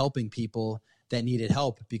way of helping people that needed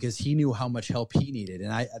help, because he knew how much help he needed.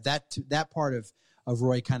 And that part of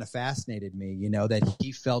Roy kind of fascinated me, that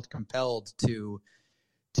he felt compelled to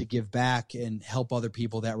give back and help other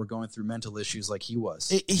people that were going through mental issues like he was.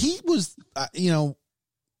 He was, in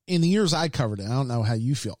the years I covered it, I don't know how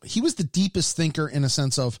you feel, he was the deepest thinker in a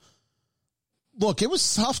sense of, look, it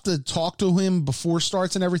was tough to talk to him before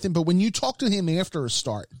starts and everything, but when you talk to him after a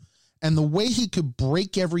start and the way he could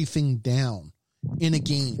break everything down in a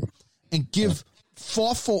game and give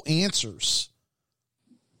thoughtful answers,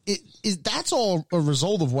 that's all a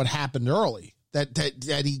result of what happened early,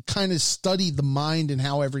 that he kind of studied the mind and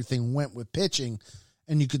how everything went with pitching,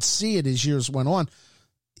 and you could see it as years went on.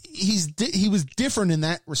 He was different in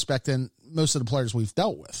that respect than most of the players we've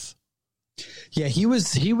dealt with. Yeah, he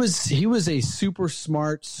was a super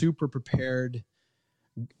smart, super prepared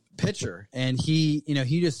pitcher, and he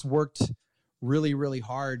just worked really, really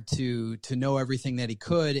hard to know everything that he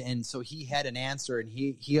could, and so he had an answer, and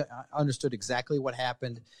he understood exactly what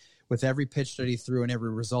happened with every pitch that he threw and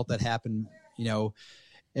every result that happened, on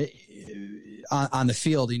the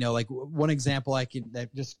field. Like one example that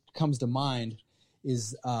just comes to mind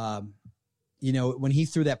is when he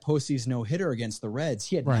threw that postseason no-hitter against the Reds,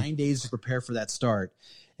 he had 9 days to prepare for that start.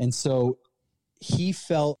 And so he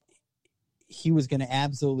felt he was going to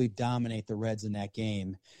absolutely dominate the Reds in that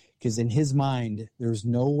game, because in his mind, there's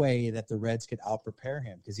no way that the Reds could out-prepare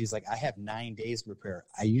him, because he's like, I have 9 days to prepare.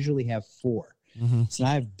 I usually have 4. So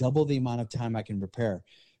I have double the amount of time I can prepare.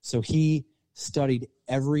 So he studied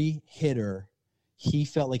every hitter. He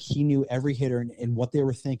felt like he knew every hitter and what they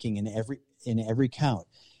were thinking in every count.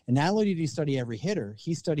 And not only did he study every hitter,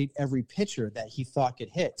 he studied every pitcher that he thought could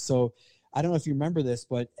hit. So I don't know if you remember this,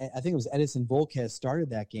 but I think it was Edinson Volquez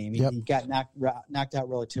started that game. He got knocked out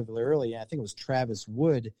relatively early. And I think it was Travis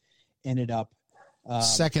Wood ended up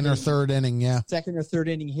second or third inning. Yeah. Second or third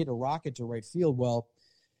inning, he hit a rocket to right field. Well,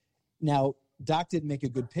 now Doc didn't make a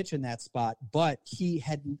good pitch in that spot, but he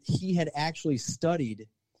had actually studied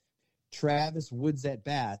Travis Wood's at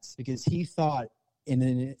bats, because he thought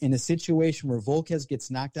in a situation where Volquez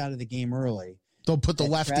gets knocked out of the game early, they'll put the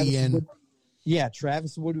lefty in.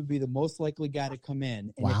 Travis Wood would be the most likely guy to come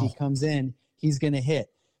in. And if he comes in, he's going to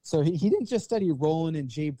hit. So he didn't just study Roland and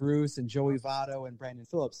Jay Bruce and Joey Votto and Brandon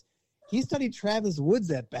Phillips. He studied Travis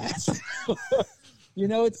Wood's at bats.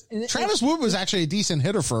 Travis Wood was actually a decent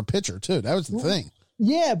hitter for a pitcher too. That was the thing.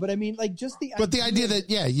 Yeah, but I mean, like the idea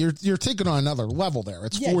that you're thinking on another level there.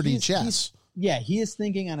 It's 4D chess. He is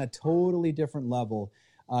thinking on a totally different level.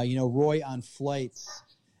 Roy on flights,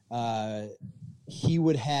 he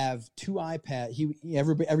would have 2 iPads.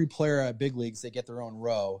 Every player at big leagues, they get their own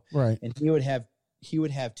row, right? And he would have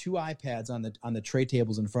 2 iPads on the tray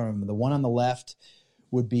tables in front of him. The one on the left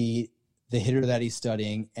would be the hitter that he's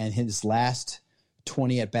studying and his last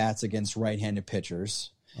 20 at bats against right-handed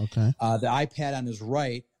pitchers. Okay. The iPad on his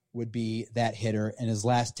right would be that hitter and his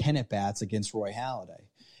last 10 at-bats against Roy Halladay.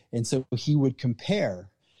 And so he would compare.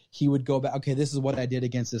 He would go back, okay, this is what I did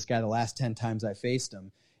against this guy the last 10 times I faced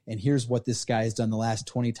him, and here's what this guy has done the last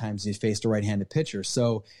 20 times he's faced a right-handed pitcher.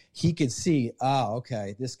 So he could see,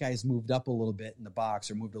 okay, this guy's moved up a little bit in the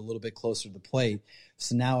box or moved a little bit closer to the plate.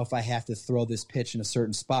 So now if I have to throw this pitch in a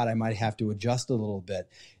certain spot, I might have to adjust a little bit.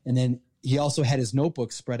 And then he also had his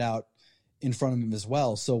notebook spread out in front of him as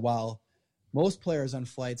well. So while most players on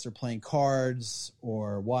flights are playing cards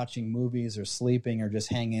or watching movies or sleeping or just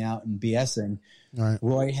hanging out and BSing, Right.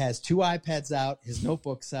 Roy has 2 iPads out, his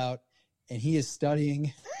notebook's out, and he is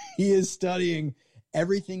studying. He is studying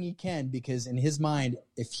everything he can, because in his mind,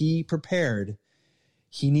 if he prepared,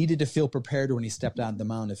 he needed to feel prepared when he stepped on the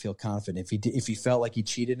mound to feel confident. If he felt like he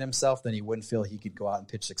cheated himself, then he wouldn't feel he could go out and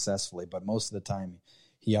pitch successfully. But most of the time,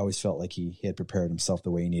 he always felt like he had prepared himself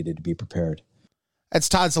the way he needed to be prepared. That's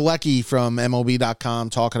Todd Zalecki from MLB.com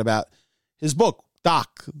talking about his book,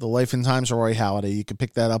 Doc, The Life and Times of Roy Halladay. You can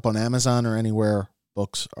pick that up on Amazon or anywhere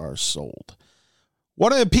books are sold.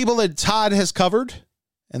 One of the people that Todd has covered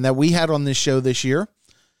and that we had on this show this year,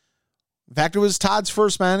 in fact, it was Todd's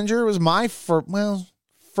first manager. It was my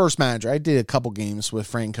first manager. I did a couple games with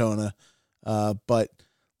Francona, but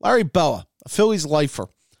Larry Bowa, a Phillies lifer,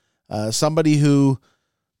 somebody who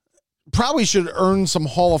probably should earn some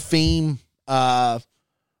Hall of Fame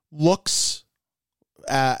looks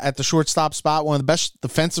at the shortstop spot. One of the best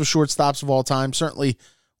defensive shortstops of all time. Certainly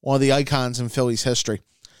one of the icons in Phillies history.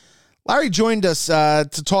 Larry joined us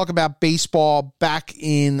to talk about baseball back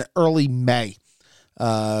in early May.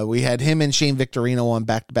 We had him and Shane Victorino on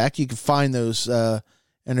back-to-back. You can find those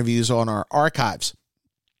interviews on our archives.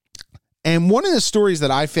 And one of the stories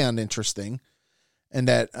that I found interesting and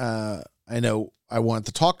that I know I wanted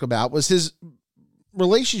to talk about was his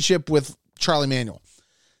relationship with Charlie Manuel.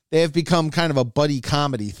 They have become kind of a buddy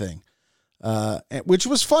comedy thing, which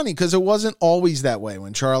was funny because it wasn't always that way.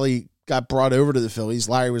 When Charlie got brought over to the Phillies,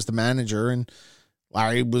 Larry was the manager and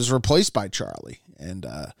Larry was replaced by Charlie. And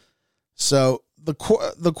so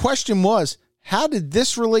the question was, how did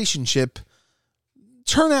this relationship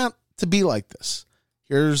turn out to be like this?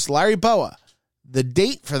 Here's Larry Bowa. The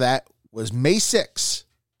date for that was May 6,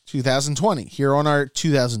 2020, here on our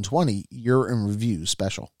 2020 Year in Review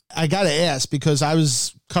special. I got to ask, because I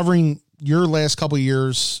was covering your last couple of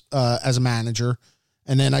years as a manager,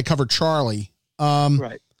 and then I covered Charlie.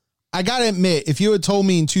 Right. I got to admit, if you had told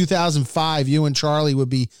me in 2005 you and Charlie would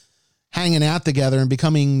be hanging out together and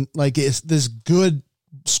becoming like this good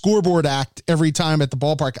scoreboard act every time at the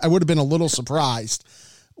ballpark, I would have been a little surprised.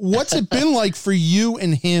 What's it been like for you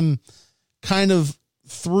and him kind of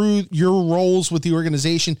through your roles with the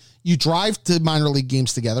organization? You drive to minor league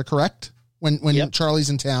games together, correct? When Yep. Charlie's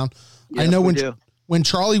in town. Yes, I know we do. when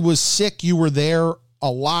Charlie was sick, you were there a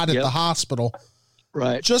lot at Yep. the hospital.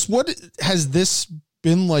 Right. Just what has this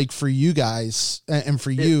been like for you guys and for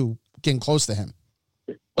you getting close to him?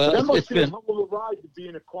 Well, That must it's be a been. hell of a ride to be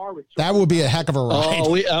in a car with. That would be a heck of a ride.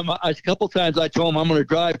 Oh, a couple times I told him I'm going to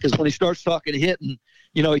drive, because when he starts talking hitting,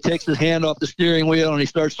 he takes his hand off the steering wheel and he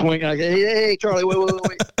starts swinging. I go, hey, Charlie, wait.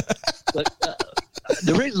 But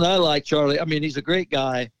the reason I like Charlie, I mean, he's a great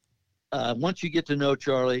guy. Once you get to know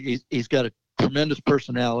Charlie, he's got a tremendous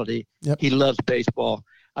personality. Yep. He loves baseball.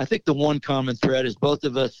 I think the one common thread is both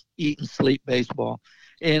of us eat and sleep baseball.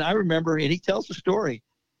 And I remember, and he tells a story,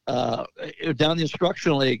 down the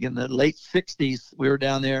instructional league in the late 60s, we were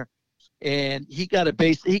down there, and he got a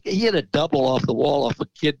base. He had a double off the wall off a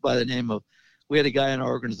kid by the name of, we had a guy in our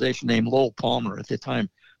organization named Lowell Palmer at the time,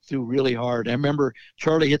 threw really hard. I remember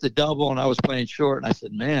Charlie hit the double and I was playing short, and I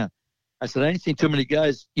said, man, I ain't seen too many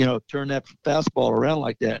guys, turn that fastball around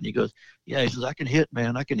like that. And he goes, yeah, he says, I can hit,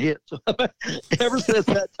 man. I can hit. So ever since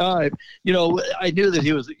that time, I knew that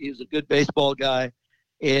he was a good baseball guy.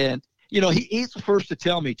 And, he's the first to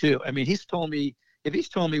tell me too. I mean, if he's told me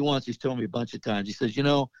once, he's told me a bunch of times. He says,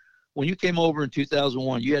 when you came over in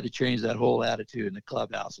 2001, you had to change that whole attitude in the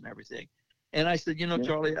clubhouse and everything. And I said,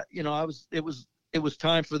 Charlie, it was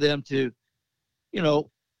time for them to,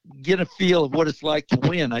 get a feel of what it's like to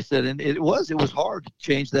win. I said, and it was hard to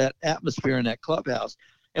change that atmosphere in that clubhouse.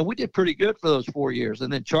 And we did pretty good for those 4 years.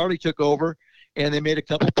 And then Charlie took over, and they made a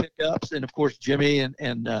couple pickups. And of course, Jimmy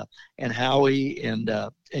and Howie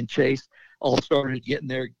and Chase all started getting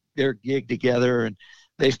their gig together, and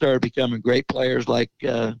they started becoming great players like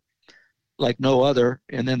no other.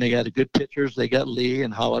 And then they got good pitchers. They got Lee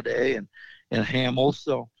and Holiday and Hamill.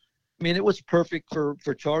 So, I mean, it was perfect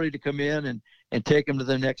for Charlie to come in and take him to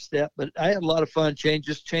the next step. But I had a lot of fun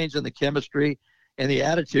changing the chemistry and the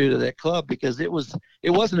attitude of that club, because it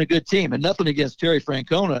wasn't a good team. And nothing against Terry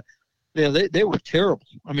Francona, Yeah, they were terrible.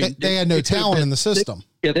 I mean, they had no talent in the system.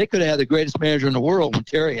 They could have had the greatest manager in the world when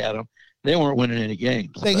Terry had them. They weren't winning any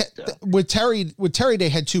games. With Terry, they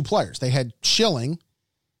had two players. They had Schilling,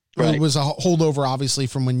 right. who was a holdover, obviously,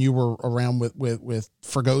 from when you were around with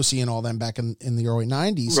Fregosi and all them back in the early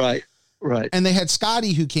 90s. Right. And they had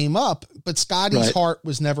Scotty, who came up, but Scotty's heart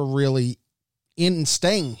was never really in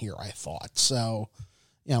staying here, I thought. So,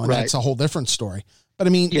 and that's a whole different story. But I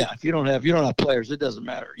mean, if you don't have players, it doesn't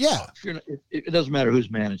matter. Yeah, it doesn't matter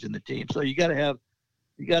who's managing the team. So you got to have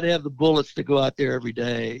the bullets to go out there every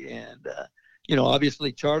day. And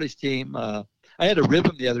obviously Charlie's team. I had to rib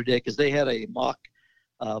them the other day because they had a mock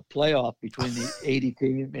playoff between the 80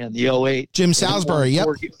 team and the 08. Jim Salisbury,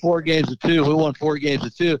 four games of 2. We won 4 games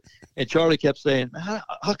of 2, and Charlie kept saying, "How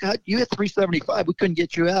you had 375? We couldn't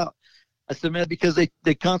get you out." I said, man, because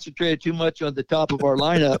they concentrated too much on the top of our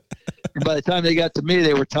lineup. And by the time they got to me,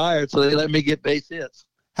 they were tired, so they let me get base hits.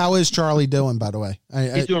 How is Charlie doing, by the way?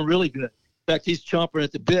 He's doing really good. In fact, he's chomping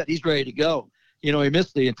at the bit. He's ready to go. He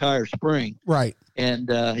missed the entire spring. Right. And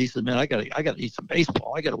he said, man, I gotta eat some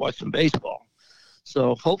baseball. I gotta watch some baseball.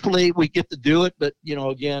 So hopefully we get to do it. But,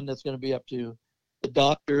 again, that's going to be up to the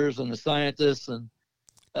doctors and the scientists. And,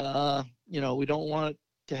 we don't want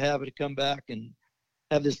to have it come back and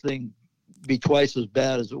have this thing be twice as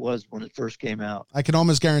bad as it was when it first came out. I can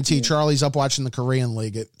almost guarantee Charlie's up watching the Korean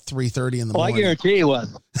League at 3:30 in the morning. I guarantee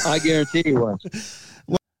he was.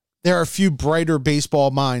 There are a few brighter baseball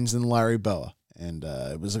minds than Larry Boa, and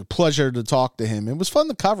it was a pleasure to talk to him. It was fun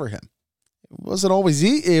to cover him. It wasn't always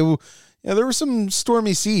easy. There were some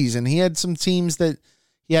stormy seas, and he had some teams that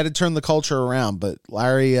he had to turn the culture around. But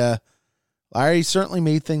Larry certainly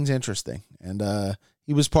made things interesting, and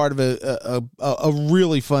he was part of a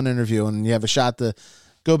really fun interview, and you have a shot to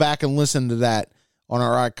go back and listen to that on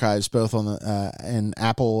our archives, both on the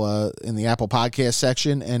in the Apple Podcast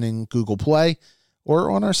section and in Google Play,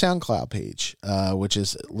 or on our SoundCloud page, which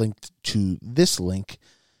is linked to this link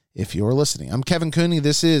if you're listening. I'm Kevin Cooney.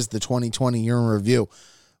 This is the 2020 Year in Review.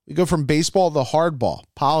 We go from baseball to hardball,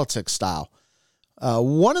 politics style.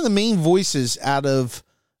 One of the main voices out of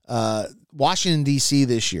Washington, D.C.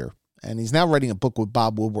 this year, and he's now writing a book with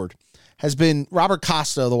Bob Woodward, has been Robert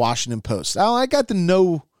Costa of the Washington Post. Now, I got to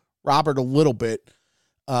know Robert a little bit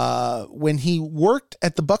when he worked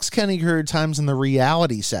at the Bucks County Courier-Times in the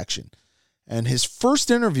reality section. And his first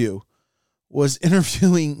interview was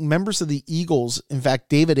interviewing members of the Eagles, in fact,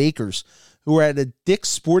 David Akers, who were at a Dick's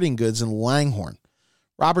Sporting Goods in Langhorne.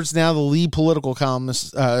 Robert's now the lead political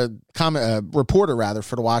columnist, reporter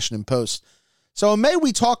for the Washington Post. So in May,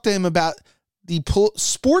 we talked to him about the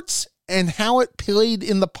sports and how it played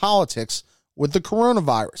in the politics with the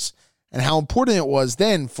coronavirus and how important it was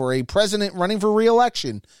then for a president running for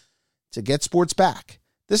re-election to get sports back.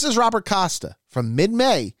 This is Robert Costa from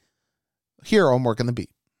mid-May here on Working the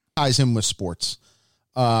Beat. Ties him with sports.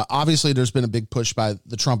 Obviously, there's been a big push by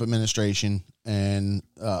the Trump administration and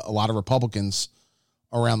a lot of Republicans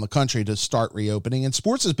around the country to start reopening, and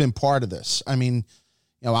sports has been part of this. I mean,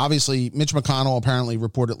 obviously, Mitch McConnell apparently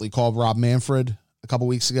reportedly called Rob Manfred a couple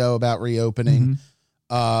weeks ago about reopening.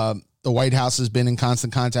 Mm-hmm. The White House has been in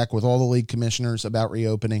constant contact with all the league commissioners about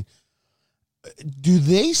reopening. Do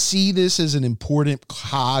they see this as an important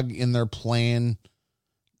cog in their plan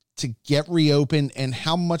to get reopened, and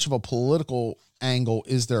how much of a political angle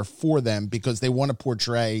is there for them because they want to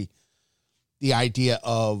portray the idea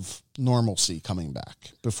of normalcy coming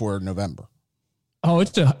back before November? Oh,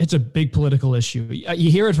 it's a big political issue.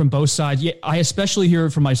 You hear it from both sides. I especially hear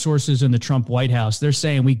it from my sources in the Trump White House. They're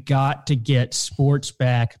saying we got to get sports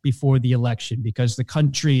back before the election because the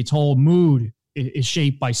country, its whole mood is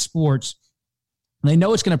shaped by sports. And they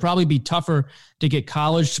know it's going to probably be tougher to get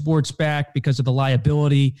college sports back because of the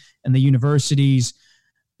liability and the universities.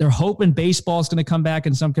 They're hoping baseball is going to come back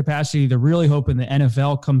in some capacity. They're really hoping the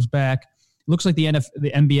NFL comes back. It looks like the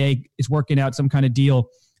NBA is working out some kind of deal.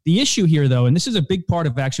 The issue here, though, and this is a big part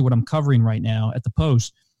of actually what I'm covering right now at the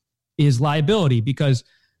Post, is liability, because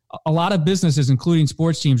a lot of businesses, including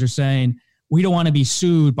sports teams, are saying we don't want to be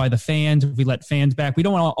sued by the fans if we let fans back. We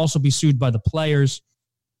don't want to also be sued by the players.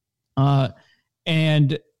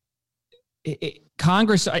 And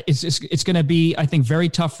Congress, it's going to be, I think, very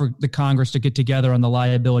tough for the Congress to get together on the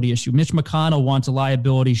liability issue. Mitch McConnell wants a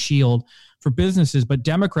liability shield for businesses, but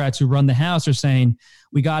Democrats who run the House are saying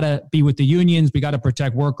we got to be with the unions. We got to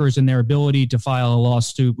protect workers and their ability to file a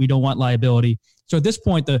lawsuit. We don't want liability. So at this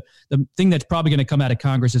point, the thing that's probably going to come out of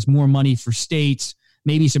Congress is more money for states,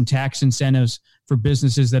 maybe some tax incentives for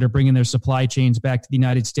businesses that are bringing their supply chains back to the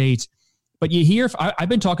United States. But you hear, I've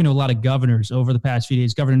been talking to a lot of governors over the past few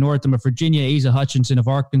days, Governor Northam of Virginia, Asa Hutchinson of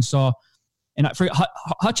Arkansas, And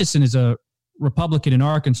Hutchison is a Republican in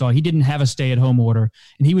Arkansas. He didn't have a stay-at-home order.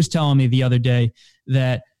 And he was telling me the other day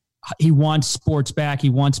that he wants sports back. He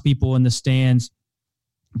wants people in the stands.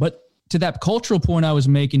 But to that cultural point I was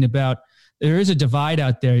making about there is a divide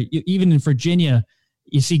out there. Even in Virginia,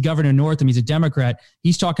 you see Governor Northam, he's a Democrat.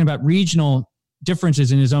 He's talking about regional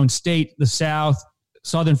differences in his own state. The South,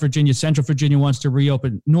 Southern Virginia, Central Virginia wants to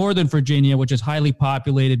reopen. Northern Virginia, which is highly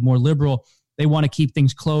populated, more liberal, they want to keep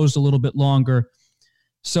things closed a little bit longer.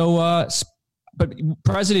 So, but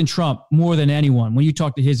President Trump, more than anyone, when you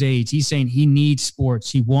talk to his aides, he's saying he needs sports.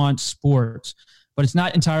 He wants sports, but it's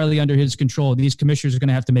not entirely under his control. These commissioners are going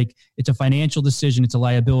to have to make, it's a financial decision. It's a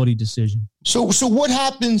liability decision. So what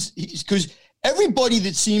happens, because everybody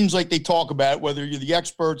that seems like they talk about it, whether you're the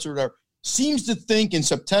experts or whatever, seems to think in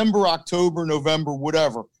September, October, November,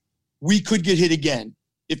 whatever, we could get hit again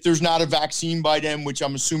if there's not a vaccine by then, which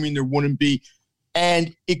I'm assuming there wouldn't be.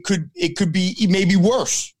 And it could be maybe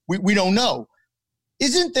worse. We don't know.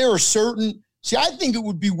 Isn't there a certain, I think it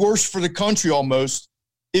would be worse for the country almost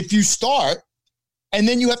if you start and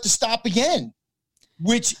then you have to stop again,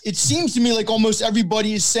 which it seems to me like almost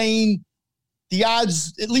everybody is saying the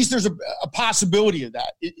odds, at least there's a possibility of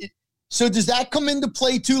that. So does that come into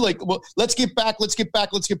play too? Like, well, let's get back.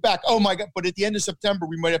 Oh my God. But at the end of September,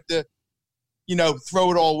 we might have to,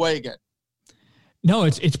 throw it all away again. No,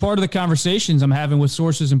 it's part of the conversations I'm having with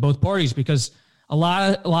sources in both parties, because a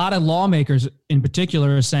lot of lawmakers in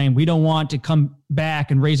particular are saying we don't want to come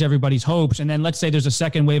back and raise everybody's hopes. And then let's say there's a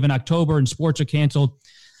second wave in October and sports are canceled.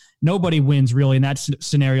 Nobody wins really in that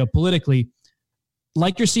scenario politically.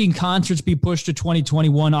 Like you're seeing concerts be pushed to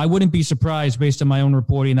 2021, I wouldn't be surprised based on my own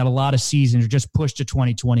reporting that a lot of seasons are just pushed to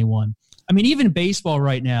 2021. I mean, even baseball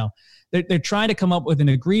right now, they're trying to come up with an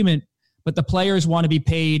agreement, but the players want to be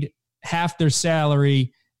paid half their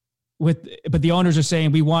salary but the owners are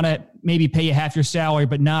saying we want to maybe pay you half your salary,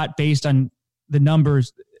 but not based on the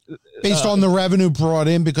numbers. Based on the revenue brought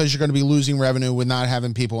in, because you're going to be losing revenue with not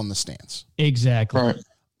having people in the stands. Exactly. Right.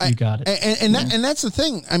 You got it. And that's the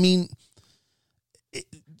thing. I mean,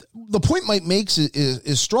 the point Mike makes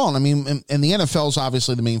is strong. I mean, and the NFL is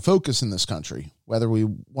obviously the main focus in this country, whether we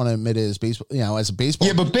want to admit it as baseball, as a baseball.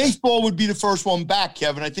 Yeah, but baseball would be the first one back,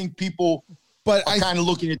 Kevin. I think people are kind of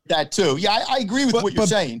looking at that too. Yeah, I agree with what you're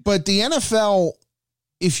saying. But the NFL,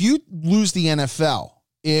 if you lose the NFL,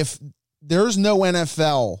 if there's no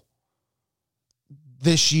NFL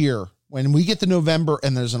this year, when we get to November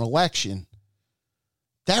and there's an election,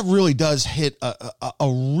 that really does hit a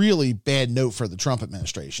really bad note for the Trump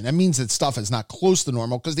administration. That means that stuff is not close to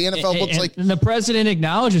normal, because the NFL looks like... And the president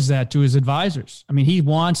acknowledges that to his advisors. I mean, he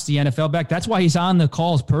wants the NFL back. That's why he's on the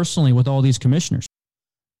calls personally with all these commissioners.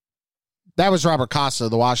 That was Robert Costa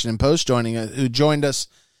of the Washington Post who joined us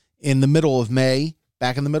in the middle of May,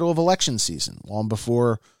 back in the middle of election season, long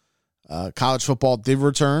before college football did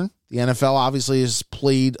return. The NFL obviously has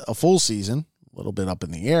played a full season, a little bit up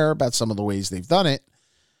in the air about some of the ways they've done it.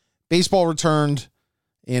 Baseball returned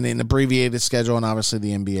in an abbreviated schedule, and obviously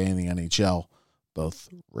the NBA and the NHL both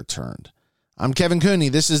returned. I'm Kevin Cooney.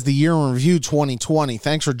 This is the Year in Review 2020.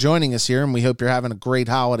 Thanks for joining us here, and we hope you're having a great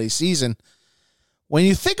holiday season. When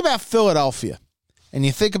you think about Philadelphia, and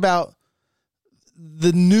you think about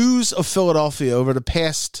the news of Philadelphia over the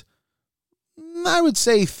past, I would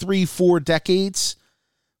say 3-4 decades,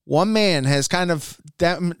 one man has kind of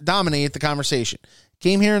dominated the conversation.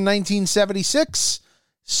 Came here in 1976,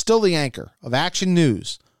 still the anchor of Action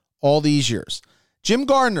News all these years. Jim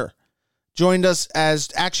Gardner joined us as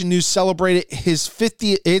Action News celebrated its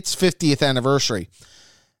 50th anniversary.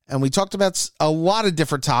 And we talked about a lot of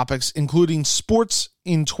different topics, including sports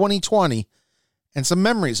in 2020 and some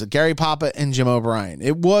memories of Gary Papa and Jim O'Brien.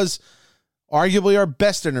 It was arguably our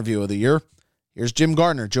best interview of the year. Here's Jim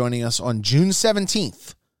Gardner joining us on June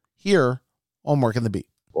 17th here on Working the Beat.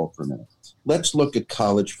 For a minute. Let's look at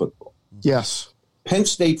college football. Yes. Penn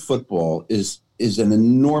State football is an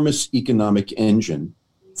enormous economic engine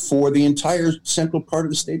for the entire central part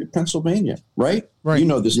of the state of Pennsylvania, right? Right. You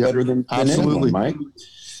know this better than absolutely anyone, Mike.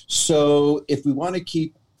 So if we want to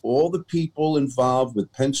keep all the people involved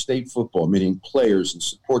with Penn State football, meaning players and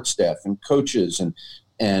support staff and coaches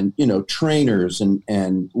and trainers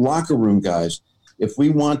and locker room guys, if we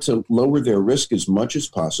want to lower their risk as much as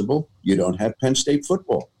possible, you don't have Penn State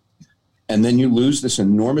football. And then you lose this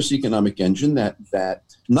enormous economic engine that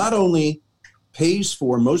not only pays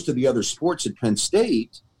for most of the other sports at Penn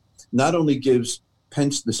State, not only gives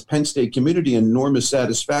this Penn State community enormous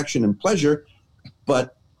satisfaction and pleasure,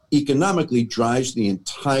 but economically drives the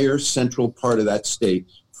entire central part of that state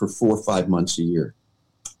for 4 or 5 months a year.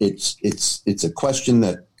 It's a question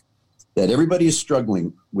that that everybody is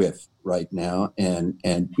struggling with right now. And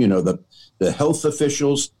you know, the health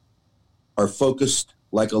officials are focused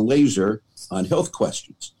like a laser on health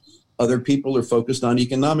questions. Other people are focused on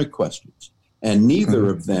economic questions. And neither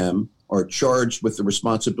of them are charged with the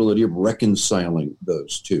responsibility of reconciling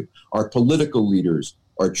those two. Our political leaders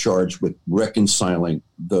are charged with reconciling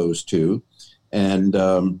those two. And,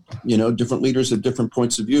 you know, different leaders have different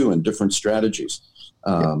points of view and different strategies.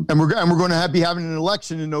 And we're going to be having an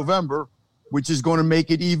election in November, which is going to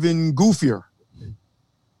make it even goofier.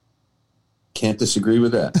 Can't disagree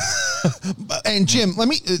with that. And Jim,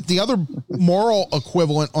 the other moral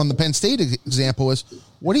equivalent on the Penn State example is,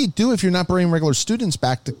 what do you do if you're not bringing regular students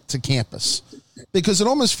back to campus? Because it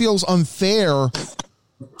almost feels unfair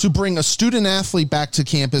to bring a student athlete back to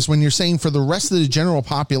campus when you're saying for the rest of the general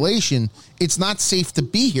population, it's not safe to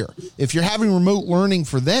be here. If you're having remote learning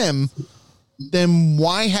for them, then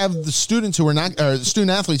why have the students who are not, or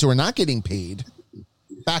student athletes who are not getting paid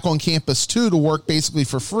back on campus too, to work basically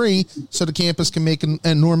for free so the campus can make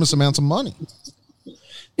enormous amounts of money?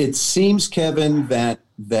 It seems, Kevin, that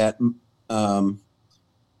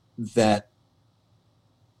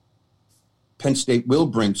Penn State will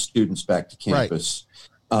bring students back to campus.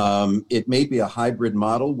 Right. It may be a hybrid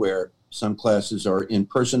model where some classes are in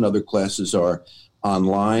person, other classes are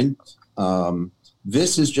online.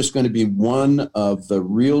 This is just going to be one of the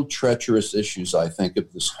real treacherous issues, I think,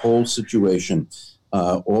 of this whole situation.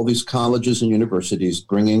 All these colleges and universities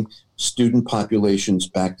bringing student populations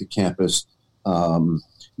back to campus. You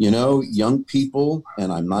know, young people,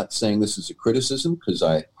 and I'm not saying this is a criticism because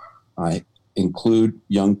I include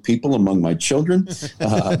young people among my children,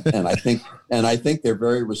 and I think they're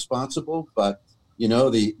very responsible. But you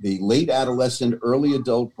know, the late adolescent, early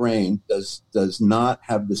adult brain does not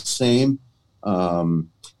have the same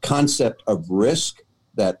concept of risk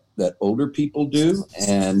that older people do,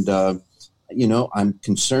 and you know, I'm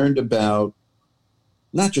concerned about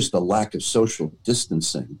not just the lack of social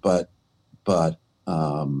distancing, but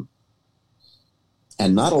and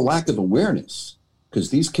not a lack of awareness, because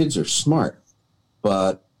these kids are smart,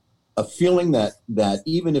 but a feeling that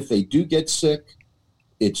even if they do get sick,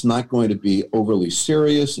 it's not going to be overly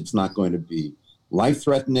serious. It's not going to be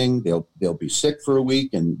life-threatening. They'll be sick for a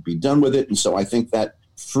week and be done with it. And so I think that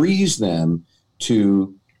frees them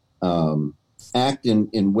to act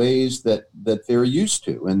in ways that they're used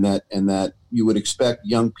to, and that you would expect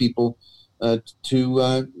young people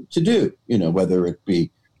to do, you know, whether it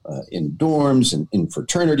be in dorms and in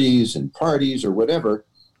fraternities and parties or whatever.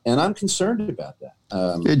 And I'm concerned about that.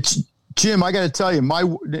 It's Jim. I got to tell you,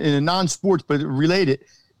 in a non-sports but related,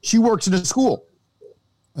 she works in a school,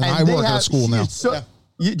 and I work at a school now.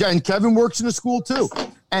 And Kevin works in a school too,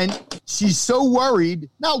 and she's so worried.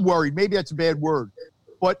 Not worried, maybe that's a bad word,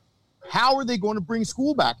 but how are they going to bring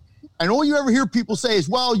school back? And all you ever hear people say is,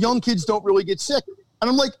 well, young kids don't really get sick. And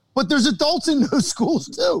I'm like, but there's adults in those schools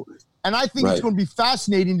too. And I think It's going to be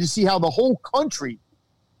fascinating to see how the whole country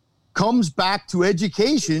comes back to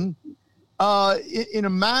education in a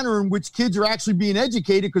manner in which kids are actually being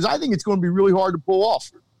educated, because I think it's going to be really hard to pull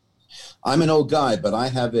off. I'm an old guy, but I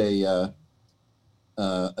have a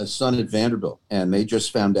son at Vanderbilt, and they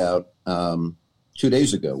just found out 2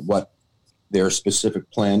 days ago what their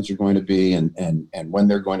specific plans are going to be and when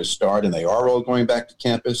they're going to start. And they are all going back to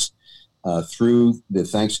campus through the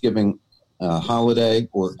Thanksgiving holiday,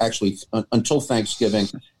 or actually until Thanksgiving.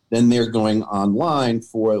 Then they're going online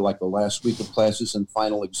for like the last week of classes and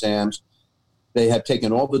final exams. They have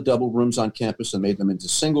taken all the double rooms on campus and made them into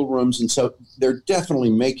single rooms. And so they're definitely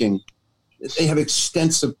they have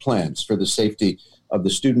extensive plans for the safety of the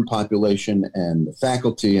student population and the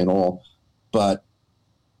faculty and all. But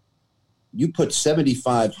you put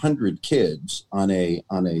 7,500 kids on a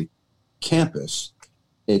campus,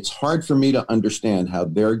 it's hard for me to understand how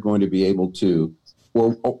they're going to be able to,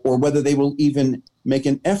 or whether they will even make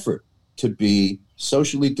an effort to be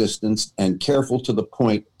socially distanced and careful to the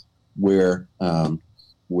point where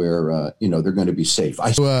you know, they're going to be safe.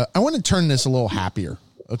 I want to turn this a little happier,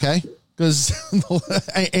 okay? Because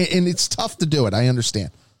and it's tough to do it. I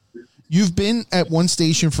understand. You've been at one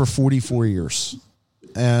station for 44 years.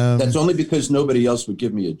 That's only because nobody else would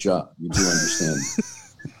give me a job. You do understand.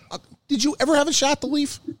 Did you ever have a shot to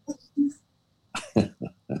leave?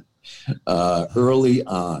 Early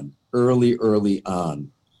on.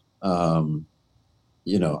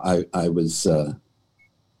 You know, I was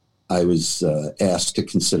asked to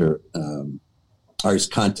consider. I was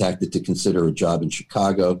contacted to consider a job in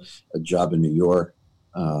Chicago, a job in New York.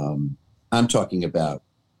 I'm talking about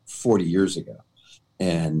 40 years ago.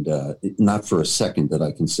 And not for a second did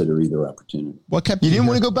I consider either opportunity. What kept you didn't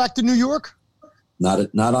want to go back to New York?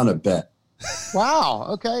 Not on a bet. Wow.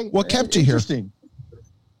 Okay. What kept you here? Interesting.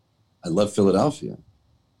 I love Philadelphia.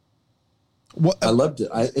 I loved it.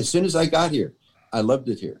 As soon as I got here, I loved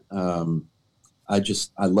it here.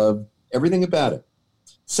 I loved everything about it.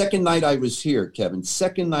 Second night I was here, Kevin.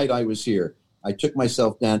 I took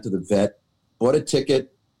myself down to the vet, bought a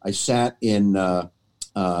ticket. I sat in,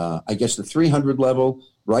 I guess, the 300 level,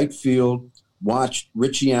 right field, watched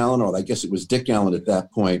Richie Allen, or I guess it was Dick Allen at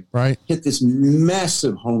that point, right, hit this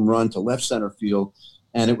massive home run to left center field.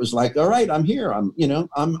 And it was like, all right, I'm here. I'm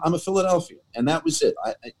a Philadelphia. And that was it.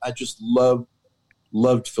 I just loved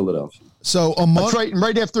Philadelphia. So a month, that's right. And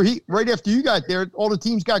right after you got there, all the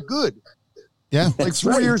teams got good. Yeah. Like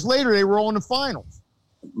 4 years later, they were all in the finals.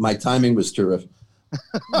 My timing was terrific.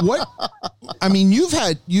 What? I mean,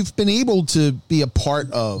 you've been able to be a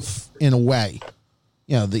part of, in a way,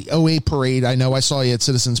 the 08 parade. I know I saw you at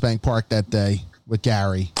Citizens Bank Park that day with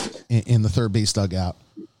Gary in the third base dugout.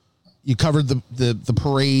 You covered the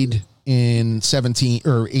parade in 17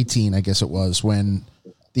 or 18, I guess it was, when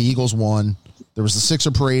the Eagles won. There was the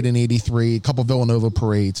Sixer parade in 83, a couple Villanova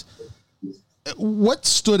parades. What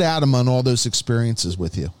stood out among all those experiences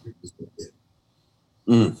with you?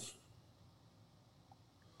 I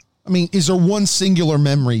mean, is there one singular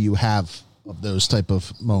memory you have of those type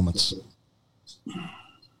of moments?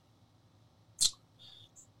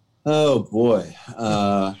 Oh, boy.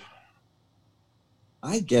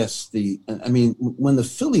 I guess when the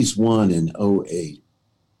Phillies won in 08,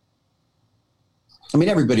 I mean,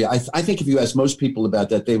 everybody, I think if you ask most people about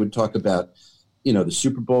that, they would talk about, the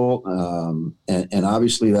Super Bowl. And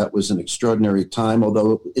obviously that was an extraordinary time,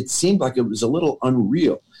 although it seemed like it was a little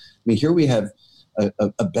unreal. I mean, here we have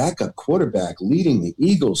a backup quarterback leading the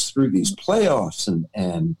Eagles through these playoffs,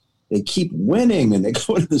 and they keep winning, and they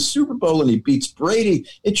go to the Super Bowl and he beats Brady.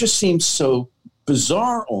 It just seems so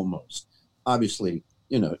bizarre almost. Obviously,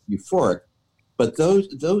 euphoric. But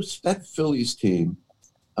that Phillies team,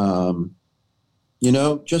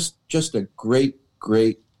 just a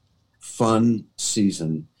great fun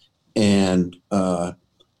season. And I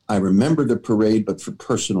remember the parade, but for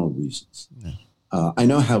personal reasons. Yeah. I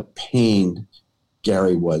know how pained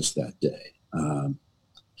Gary was that day.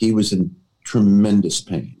 He was in tremendous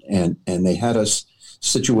pain, and they had us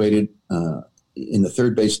situated in the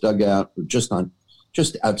third base dugout, or just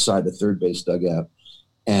outside the third base dugout.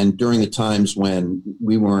 And during the times when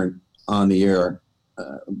we weren't on the air,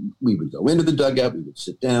 we would go into the dugout, we would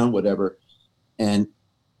sit down, whatever. And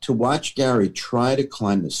to watch Gary try to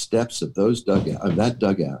climb the steps of that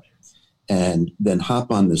dugout and then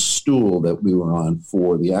hop on the stool that we were on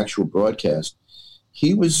for the actual broadcast,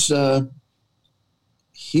 he was in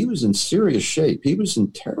serious shape. He was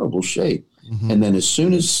in terrible shape. Mm-hmm. And then as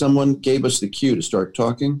soon as someone gave us the cue to start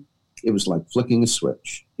talking, it was like flicking a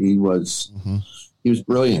switch. He was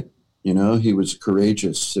brilliant. He was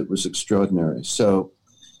courageous. It was extraordinary. So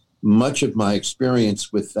much of my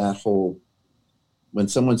experience with that whole, when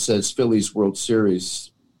someone says Phillies World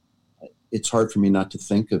Series, it's hard for me not to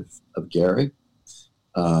think of Gary.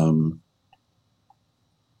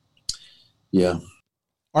 Yeah.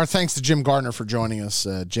 Our thanks to Jim Gardner for joining us.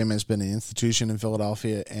 Jim has been an institution in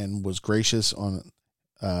Philadelphia and was gracious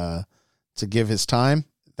to give his time.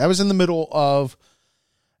 That was in the middle of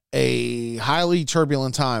a highly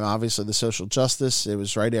turbulent time. Obviously, the social justice. It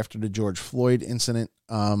was right after the George Floyd incident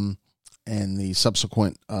and the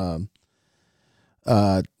subsequent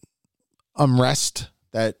unrest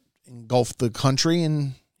that engulfed the country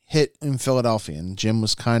and hit in Philadelphia. And Jim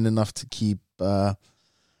was kind enough to keep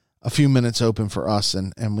a few minutes open for us,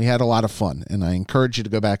 and we had a lot of fun. And I encourage you to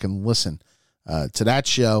go back and listen to that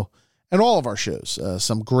show and all of our shows.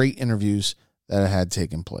 Some great interviews that had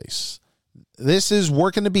taken place. This is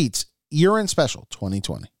Working the Beats, year-end special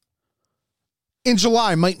 2020. In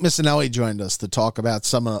July, Mike Missanelli joined us to talk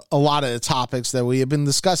about a lot of the topics that we have been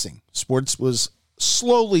discussing. Sports was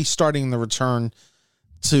slowly starting to return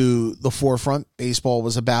to the forefront. Baseball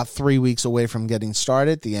was about 3 weeks away from getting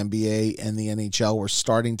started. The NBA and the NHL were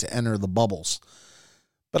starting to enter the bubbles.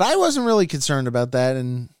 But I wasn't really concerned about that,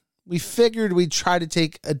 and we figured we'd try to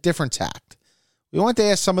take a different tact. We wanted to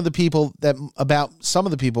ask some of the people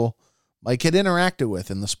Mike had interacted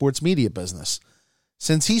with in the sports media business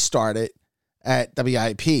since he started at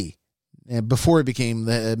WIP and before he became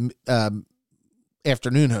the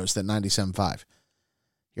afternoon host at 97.5.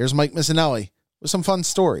 Here's Mike Missanelli with some fun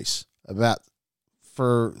stories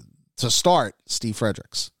to start, Steve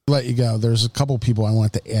Fredericks. Let you go. There's a couple people I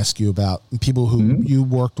wanted to ask you about, people who you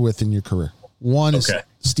worked with in your career. One is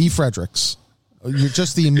Steve Fredericks, You're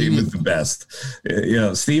just the He immediate. was the best. You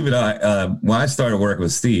know, Steve and I, when I started working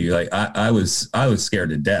with Steve, like I was scared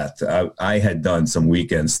to death. I had done some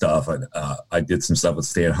weekend stuff. I did some stuff with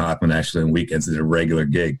Stan Hockman actually on weekends, did a regular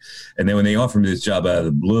gig. And then when they offered me this job out of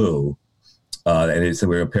the blue, and they said,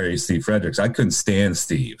 we're going to pair you with Steve Fredericks, I couldn't stand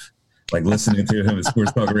Steve. Like listening to him at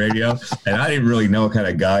Sports Talk Radio, and I didn't really know what kind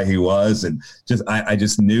of guy he was, and I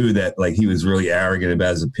just knew that like he was really arrogant about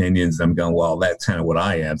his opinions. And I'm going, well, that's kind of what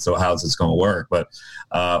I am. So how's this going to work? But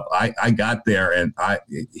I got there, and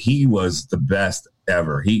he was the best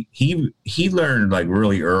ever. He learned like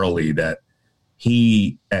really early that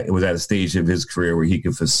he was at a stage of his career where he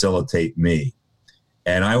could facilitate me.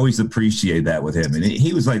 And I always appreciate that with him. And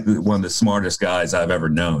he was like one of the smartest guys I've ever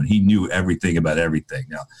known. He knew everything about everything.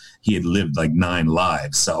 Now, he had lived like 9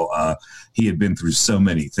 lives. So he had been through so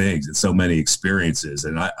many things and so many experiences.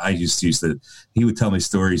 And I just used to, he would tell me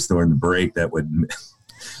stories during the break that would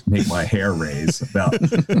make my hair raise about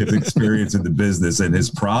his experience in the business and his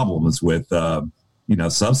problems with,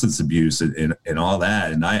 substance abuse and all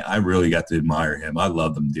that. And I really got to admire him. I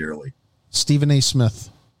loved him dearly. Stephen A. Smith.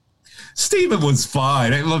 Stephen was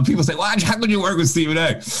fine. I love people say, well, how could you work with Stephen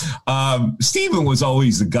A? Stephen was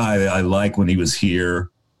always the guy that I liked when he was here.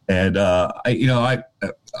 And,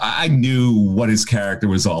 I knew what his character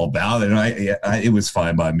was all about, and it was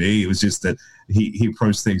fine by me. It was just that he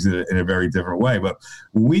approached things in a very different way. But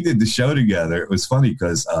when we did the show together, it was funny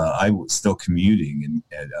because I was still commuting,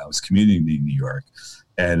 and I was commuting to New York.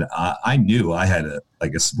 And I knew I had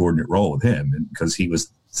a subordinate role with him, and because he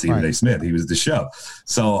was Stephen A. Smith, he was the show.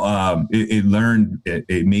 So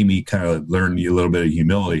it made me kind of learn a little bit of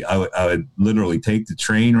humility. I would literally take the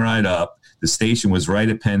train ride up. The station was right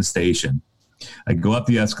at Penn Station. I'd go up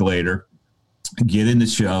the escalator, get in the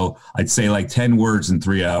show. I'd say like 10 words in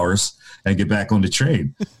 3 hours and get back on the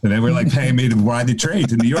train. And they were like paying me to ride the train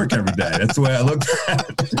to New York every day. That's the way I looked at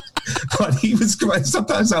it. But he was,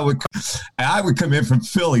 sometimes I would come in from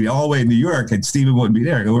Philly all the way to New York, and Stephen wouldn't be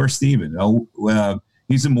there. I go, where's Stephen? Oh, well,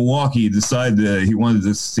 he's in Milwaukee. He decided he wanted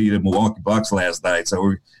to see the Milwaukee Bucks last night.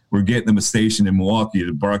 So we're getting him a station in Milwaukee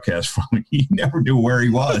to broadcast from. He never knew where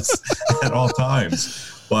he was at all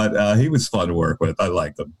times. But he was fun to work with. I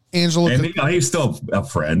liked him. Angelo, and he's still a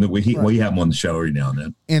friend. We have him on the show every now and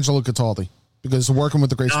then. Angelo Cataldi, because working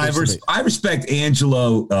with the great. I respect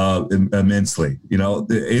Angelo immensely. You know,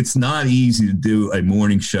 it's not easy to do a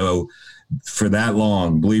morning show for that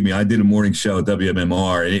long. Believe me, I did a morning show at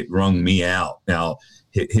WMMR, and it wrung me out. Now,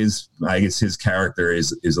 I guess his character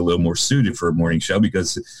is a little more suited for a morning show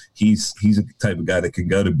because he's the type of guy that can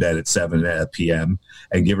go to bed at 7 p.m.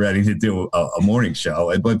 and get ready to do a morning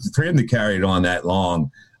show. But for him to carry it on that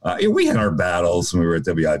long, we had our battles when we were at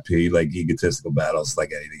WIP, like egotistical battles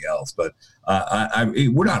like anything else. But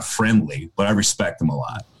we're not friendly, but I respect them a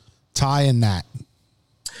lot. Ty and Nat.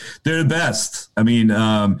 They're the best. I mean,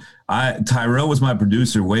 Tyrell was my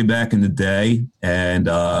producer way back in the day, and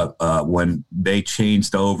when they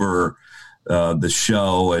changed over the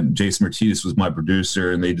show, and Jason Martinez was my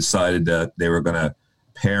producer, and they decided that they were going to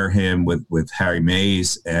pair him with Harry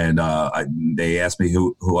Mays, and they asked me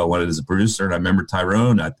who I wanted as a producer, and I remember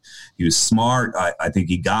Tyrone. He was smart. I think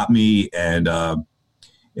he got me, and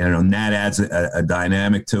Nat adds a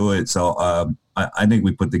dynamic to it. So I think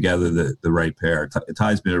we put together the right pair.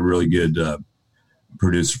 Ty's been a really good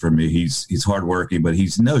producer for me. He's hardworking, but he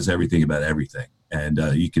knows everything about everything, and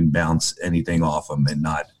you can bounce anything off him and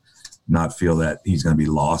not feel that he's going to be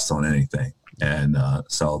lost on anything. And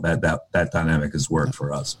so that dynamic has worked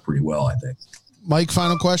for us pretty well, I think. Mike,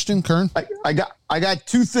 final question, Kern. I got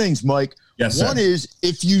 2 things, Mike. Yes, sir. One is,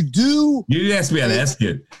 if you do... You didn't ask me about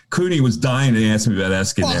Eskin. Cooney was dying to ask me about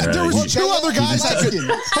Eskin. There were 2 other guys I could...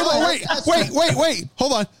 Hold on, wait.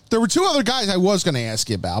 Hold on. There were 2 other guys I was going to ask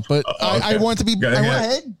you about, but okay. I want to be... Go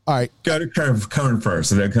ahead. All right. Go to Kern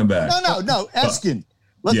first and then come back. No. Eskin.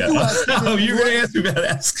 Let's do Eskin. No, you're going to ask me about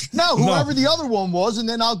Eskin. No, whoever the other one was, and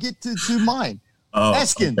then I'll get to mine. Oh,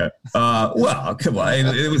 Eskin. Okay. Well, come on.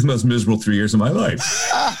 It was the most miserable 3 years of my life.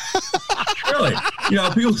 Really.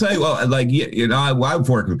 People say, well, I've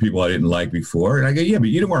worked with people I didn't like before. And I go, yeah, but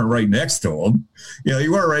you weren't right next to them.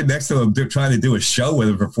 You weren't right next to them trying to do a show with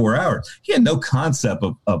them for 4 hours. He had no concept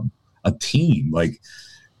of a team, like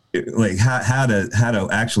how to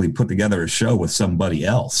actually put together a show with somebody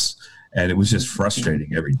else. And it was just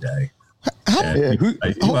frustrating every day. Who's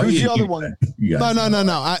the other one?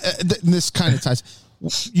 No. This kind of ties.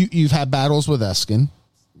 You've had battles with Eskin.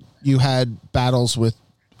 You had battles with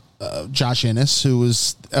Josh Innes, who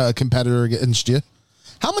was a competitor against you.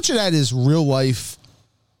 How much of that is real life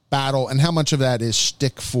battle, and how much of that is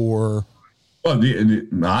shtick for Well,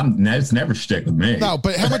 that's never stick with me. No,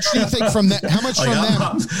 but how much do you think from that? How much from them?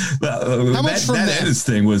 How much from that them? Ennis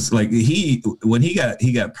thing was like when he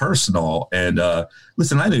got personal and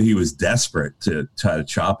listen, I knew he was desperate to try to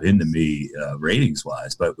chop into me ratings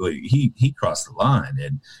wise, but he crossed the line,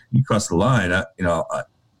 and he crossed the line.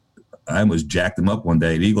 I almost jacked him up one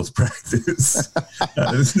day at Eagles practice.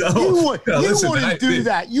 You wouldn't do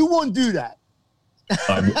that. You won't do that.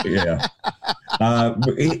 Yeah.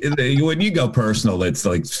 When you go personal, it's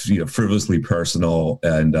like frivolously personal,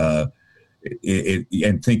 and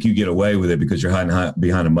and think you get away with it because you're hiding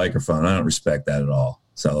behind a microphone. I don't respect that at all.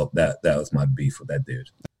 So that was my beef with that dude.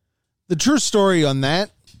 The true story on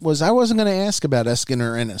that was I wasn't going to ask about Eskin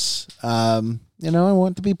or Ennis. I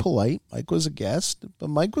wanted to be polite. Mike was a guest, but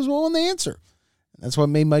Mike was willing to answer. That's what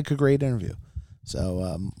made Mike a great interview.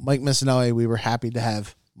 So Mike Missanelli, we were happy to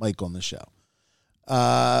have Mike on the show.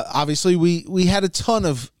 Obviously we had a ton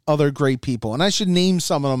of other great people, and I should name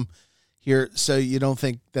some of them here so you don't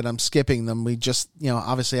think that I'm skipping them. We just,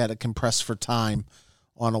 obviously had to compress for time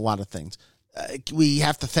on a lot of things. We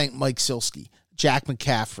have to thank Mike Silsky, Jack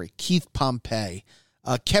McCaffrey, Keith Pompey,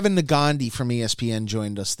 Kevin Nagandi from ESPN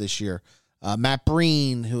joined us this year. Matt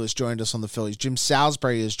Breen, who has joined us on the Phillies. Jim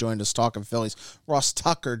Salisbury has joined us talking Phillies. Ross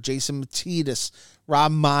Tucker, Jason Matidis,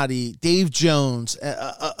 Rob Motti, Dave Jones,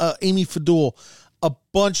 Amy Fadul, a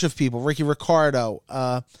bunch of people, Ricky Ricardo,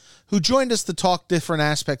 who joined us to talk different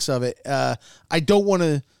aspects of it. I want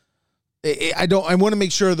to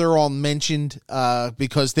make sure they're all mentioned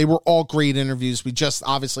because they were all great interviews. We just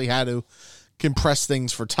obviously had to compress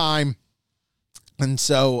things for time. And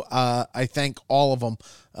so I thank all of them.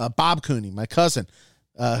 Bob Cooney, my cousin,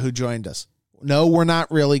 who joined us. No, we're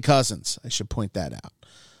not really cousins. I should point that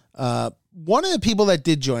out. One of the people that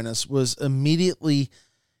did join us was immediately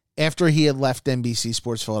after he had left NBC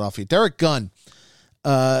Sports Philadelphia. Derek Gunn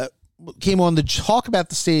came on to talk about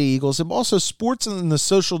the state of the Eagles and also sports and the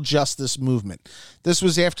social justice movement. This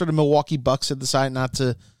was after the Milwaukee Bucks had decided not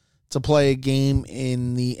to play a game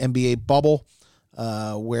in the NBA bubble.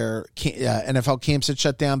 Where NFL camps had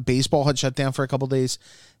shut down, baseball had shut down for a couple days,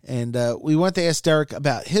 and we went to ask Derek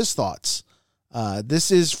about his thoughts.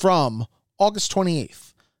 This is from August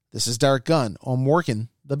 28th. This is Derek Gunn on Working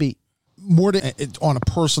the Beat. More on a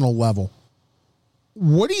personal level,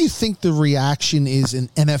 what do you think the reaction is in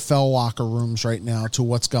NFL locker rooms right now to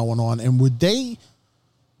what's going on, and would they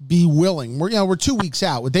be willing? We're 2 weeks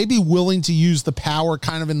out. Would they be willing to use the power,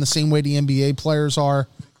 kind of in the same way the NBA players are,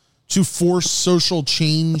 to force social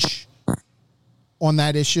change on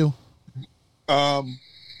that issue? I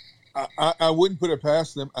wouldn't put it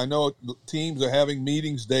past them. I know teams are having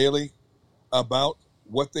meetings daily about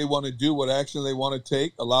what they want to do, what action they want to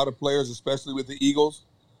take. A lot of players, especially with the Eagles,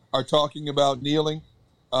 are talking about kneeling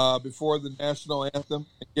before the national anthem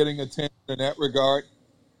and getting attention in that regard.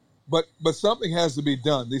 But something has to be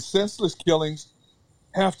done. These senseless killings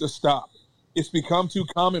have to stop. It's become too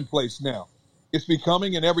commonplace now. It's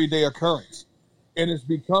becoming an everyday occurrence, and it's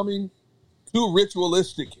becoming too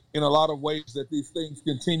ritualistic in a lot of ways that these things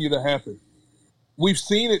continue to happen. We've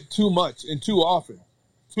seen it too much and too often.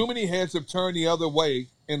 Too many heads have turned the other way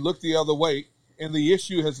and looked the other way, and the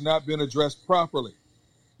issue has not been addressed properly.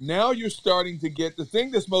 Now you're starting to get, the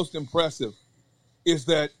thing that's most impressive is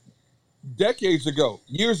that decades ago,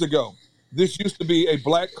 years ago, this used to be a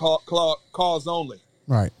black cause only.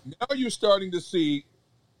 Right. Now you're starting to see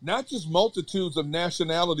not just multitudes of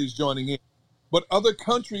nationalities joining in, but other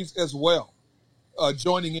countries as well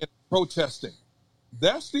joining in, protesting.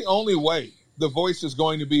 That's the only way the voice is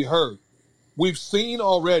going to be heard. We've seen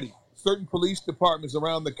already certain police departments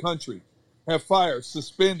around the country have fired,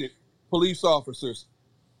 suspended police officers,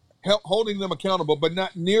 holding them accountable, but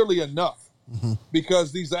not nearly enough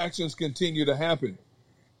because these actions continue to happen.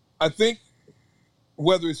 I think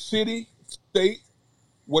whether it's city, state,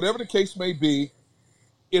 whatever the case may be,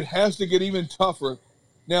 it has to get even tougher.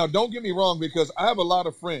 Now, don't get me wrong, because I have a lot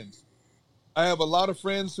of friends. I have a lot of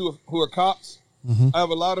friends who are cops. I have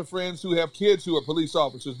a lot of friends who have kids who are police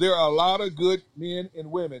officers. There are a lot of good men and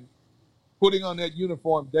women putting on that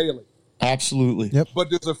uniform daily. Absolutely. Yep. But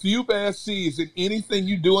there's a few bad seeds in anything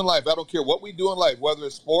you do in life. I don't care what we do in life, whether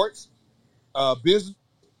it's sports, business,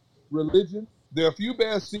 religion. There are a few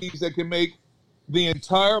bad seeds that can make the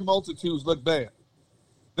entire multitudes look bad.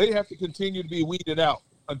 They have to continue to be weeded out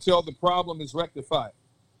until the problem is rectified.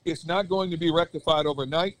 It's not going to be rectified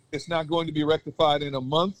overnight. It's not going to be rectified in a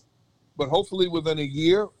month. But hopefully within a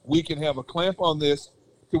year, we can have a clamp on this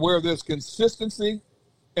to where there's consistency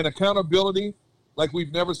and accountability like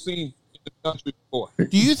we've never seen in the country before.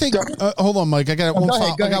 Do you think hold on, Mike. I got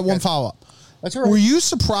one follow-up. That's all right. Were you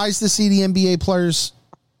surprised to see the NBA players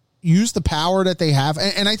use the power that they have.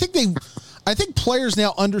 And I think players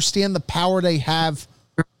now understand the power they have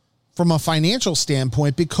from a financial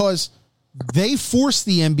standpoint, because they force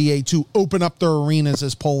the NBA to open up their arenas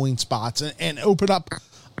as polling spots and open up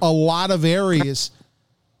a lot of areas,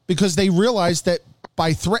 because they realized that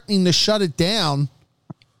by threatening to shut it down,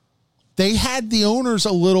 they had the owners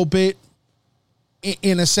a little bit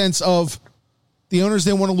in a sense of the owners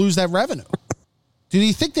didn't want to lose that revenue. Do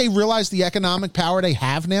you think they realize the economic power they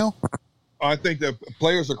have now? I think that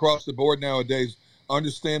players across the board nowadays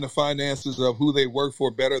understand the finances of who they work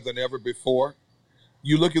for better than ever before.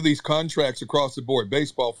 You look at these contracts across the board,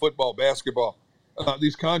 baseball, football, basketball.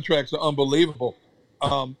 These contracts are unbelievable.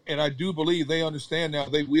 And I do believe they understand now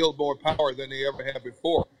they wield more power than they ever have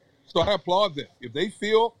before. So I applaud them. If they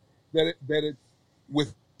feel that it's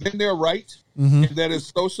within their right and that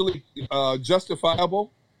it's socially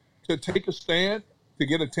justifiable to take a stand, to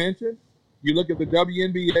get attention, you look at the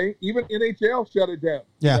WNBA, even NHL shut it down.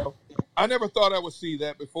 Yeah. You know, I never thought I would see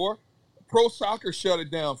that before. Pro soccer shut it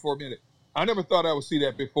down for a minute. I never thought I would see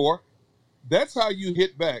that before. That's how you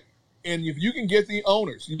hit back. And if you can get the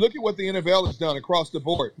owners, you look at what the NFL has done across the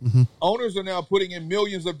board. Owners are now putting in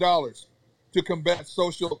millions of dollars to combat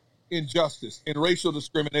social injustice and racial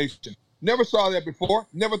discrimination. Never saw that before.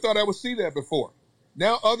 Never thought I would see that before.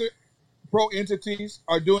 Now other pro entities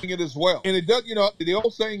are doing it as well. And it does, you know, the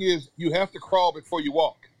old saying is you have to crawl before you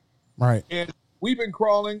walk. Right. And we've been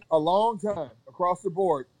crawling a long time across the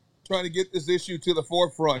board trying to get this issue to the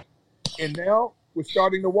forefront. And now we're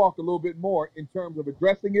starting to walk a little bit more in terms of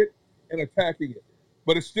addressing it and attacking it.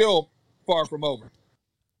 But it's still far from over.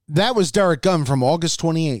 That was Derek Gunn from August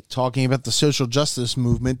 28th talking about the social justice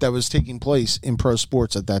movement that was taking place in pro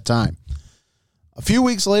sports at that time. A few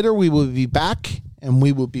weeks later, we will be back and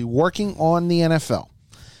we will be working on the NFL.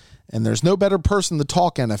 And there's no better person to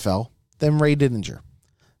talk NFL than Ray Didinger.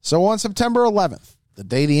 So on September 11th, the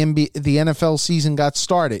day the NFL season got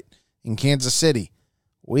started in Kansas City,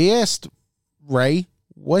 we asked Ray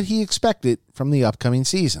what he expected from the upcoming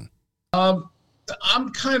season.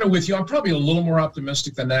 I'm kind of with you. I'm probably a little more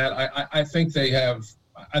optimistic than that. I think they have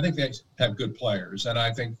good players, and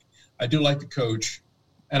I do like the coach,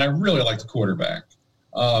 and I really like the quarterback.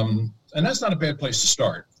 And that's not a bad place to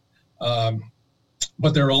start.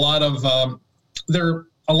 But there are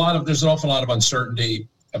there's an awful lot of uncertainty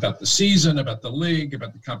about the season, about the league,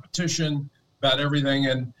 about the competition, about everything.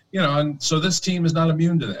 And so this team is not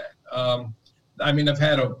immune to that. I've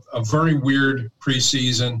had a very weird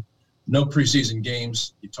preseason, no preseason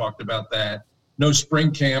games. You talked about that. No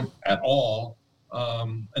spring camp at all.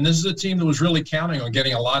 And this is a team that was really counting on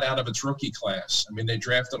getting a lot out of its rookie class. I mean, they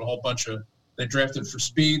drafted they drafted for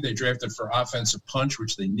speed. They drafted for offensive punch,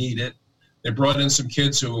 which they needed. They brought in some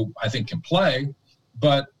kids who I think can play,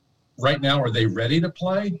 but right now, are they ready to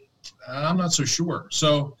play? I'm not so sure.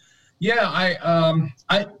 So, yeah,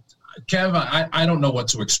 Kev, I don't know what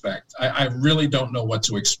to expect. I really don't know what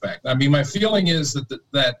to expect. I mean, my feeling is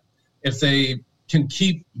that if they can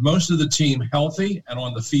keep most of the team healthy and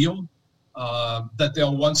on the field, that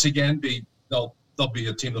they'll once again they'll be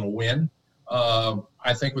a team that'll win.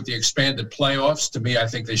 I think with the expanded playoffs, to me, I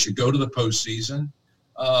think they should go to the postseason.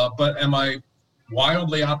 But am I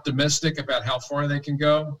wildly optimistic about how far they can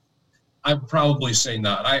go? I'd probably say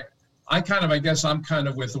not. I guess I'm kind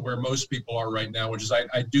of with where most people are right now, which is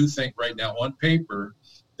I do think right now on paper,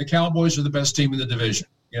 the Cowboys are the best team in the division.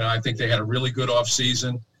 You know, I think they had a really good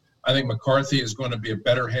offseason. I think McCarthy is going to be a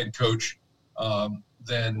better head coach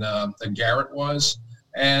than Garrett was.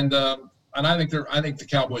 And I think the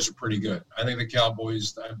Cowboys are pretty good. I think the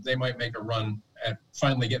Cowboys, they might make a run at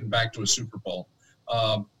finally getting back to a Super Bowl.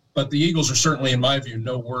 But the Eagles are certainly, in my view,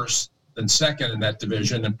 no worse than second in that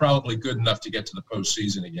division and probably good enough to get to the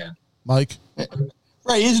postseason again. Mike?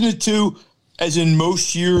 Right, isn't it too, as in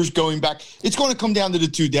most years going back, it's going to come down to the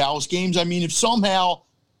two Dallas games. I mean, if somehow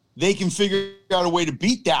they can figure out a way to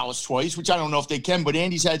beat Dallas twice, which I don't know if they can, but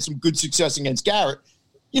Andy's had some good success against Garrett,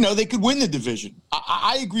 you know, they could win the division.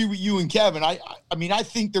 I agree with you and Kevin. I mean, I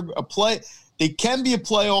think they can be a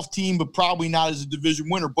playoff team, but probably not as a division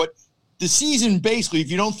winner. But the season, basically, if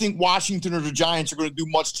you don't think Washington or the Giants are going to do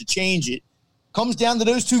much to change it, comes down to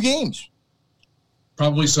those two games.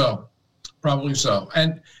 Probably so.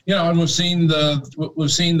 And, you know, and we've seen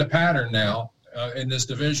the pattern now in this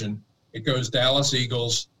division. It goes Dallas,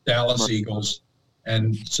 Eagles.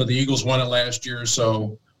 And so the Eagles won it last year.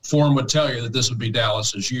 So form would tell you that this would be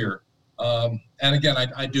Dallas's year. And again,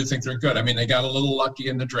 I do think they're good. I mean, they got a little lucky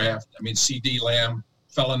in the draft. I mean, CD Lamb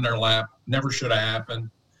fell in their lap. Never should have happened,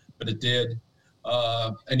 but it did.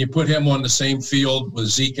 And you put him on the same field with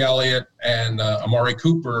Zeke Elliott and Amari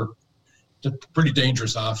Cooper. pretty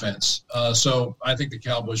dangerous offense. So I think the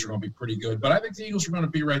Cowboys are going to be pretty good. But I think the Eagles are going to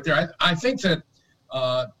be right there. I think that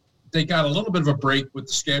they got a little bit of a break with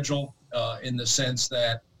the schedule in the sense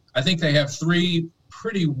that I think they have 3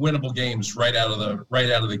 pretty winnable games right out of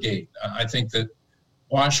the gate. I think that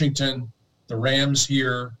Washington, the Rams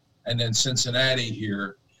here, and then Cincinnati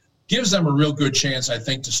here gives them a real good chance, I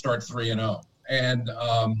think, to start 3-0.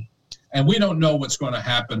 And we don't know what's going to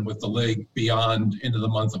happen with the league beyond into the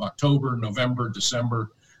month of October, November,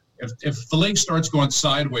 December. If the league starts going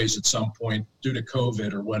sideways at some point due to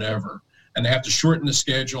COVID or whatever, and they have to shorten the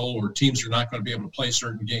schedule or teams are not going to be able to play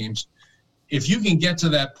certain games, if you can get to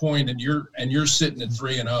that point and you're sitting at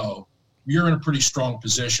 3-0, you're in a pretty strong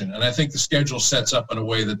position. And I think the schedule sets up in a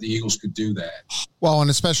way that the Eagles could do that. Well, and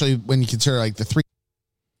especially when you consider like the 3.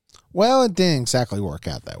 Well, it didn't exactly work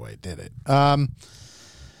out that way, did it?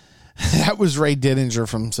 That was Ray Didinger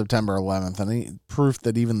from September 11th, and proof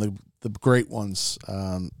that even the great ones,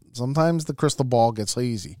 sometimes the crystal ball gets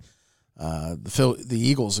lazy. The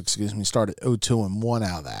Eagles, started 0-2-1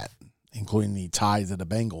 out of that, including the tie to the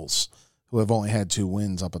Bengals, who have only had 2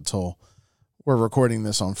 wins up until we're recording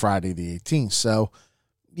this on Friday the 18th. So,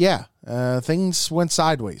 yeah, things went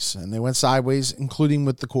sideways, and they went sideways, including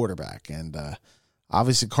with the quarterback. And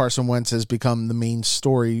obviously Carson Wentz has become the main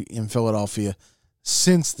story in Philadelphia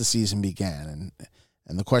since the season began.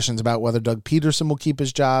 And the questions about whether Doug Peterson will keep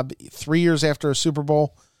his job 3 years after a Super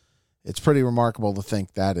Bowl, it's pretty remarkable to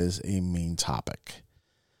think that is a main topic.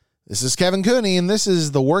 This is Kevin Cooney, and this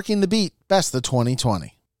is the Working the Beat Best of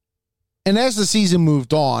 2020. And as the season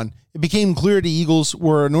moved on, it became clear the Eagles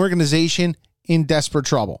were an organization in desperate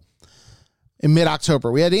trouble. In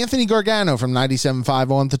mid-October, we had Anthony Gargano from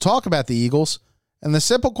 97.5 on to talk about the Eagles and the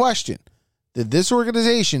simple question, did this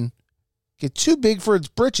organization get too big for its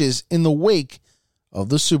britches in the wake of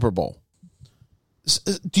the Super Bowl?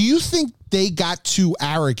 Do you think they got too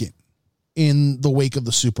arrogant in the wake of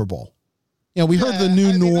the Super Bowl? You know, we heard the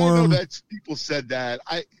new norm. I know that people said that.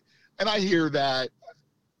 I hear that.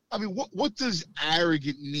 I mean, what does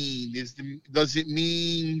arrogant mean? Does it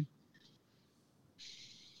mean,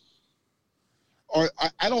 or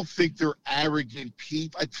I don't think they're arrogant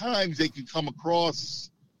people. At times they can come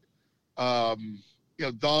across, Doug,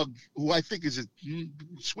 who I think is a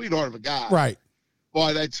sweetheart of a guy. Right.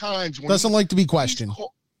 But at times when doesn't like to be questioned.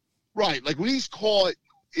 Right. Like when he's caught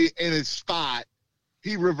in his spot,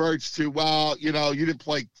 he reverts to, well, you didn't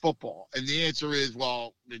play football. And the answer is,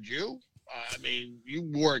 well, did you? I mean, you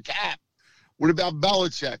wore a cap. What about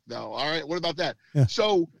Belichick, though? All right, what about that? Yeah.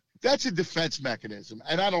 So that's a defense mechanism,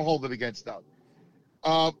 and I don't hold it against Doug.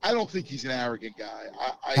 I don't think he's an arrogant guy.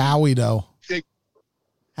 Howie, though.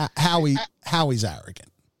 Howie's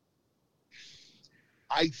arrogant.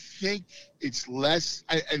 I think it's less.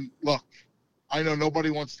 And look, I know nobody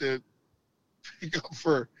wants to pick up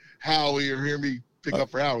for Howie or hear me pick up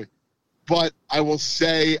for Howie, but I will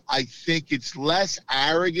say I think it's less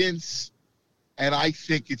arrogance. And I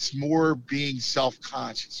think it's more being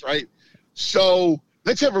self-conscious, right? So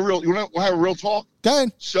let's have you want to have a real talk? Go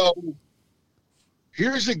ahead. So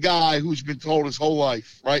here's a guy who's been told his whole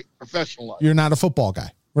life, right? Professional life. You're not a football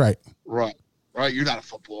guy. Right. Right. You're not a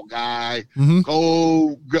football guy. Mm-hmm.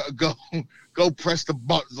 Go press the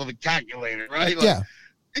buttons on the calculator, right? Like, yeah.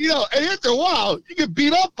 And after a while, you get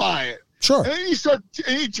beat up by it. Sure. And then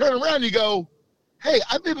you turn around and you go, hey,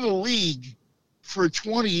 I've been in the league for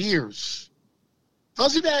 20 years.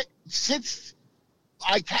 Doesn't that, since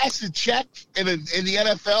I cashed a check in the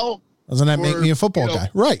NFL? Doesn't that make me a football guy?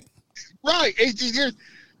 Right. Right. 18 years.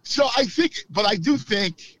 So I do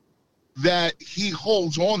think that he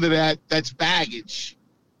holds on to that. That's baggage.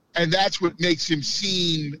 And that's what makes him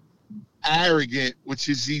seem arrogant, which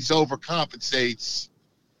is he's overcompensates.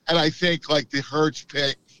 And I think like the Hurts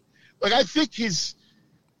pick, like I think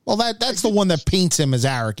that's the one that paints him as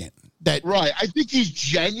arrogant. Right. I think he's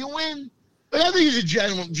genuine. Like, I think he's a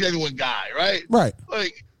genuine guy, right? Right.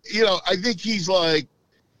 Like, I think he's like,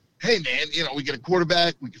 hey, man, we get a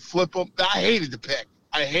quarterback, we can flip him. I hated the pick.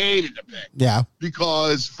 Yeah.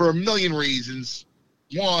 Because for a million reasons.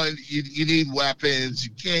 One, you need weapons.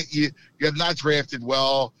 You have not drafted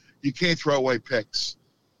well. You can't throw away picks.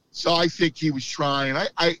 So I think he was trying.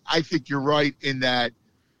 I think you're right in that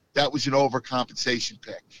was an overcompensation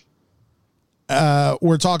pick.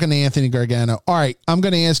 We're talking to Anthony Gargano. All right, I'm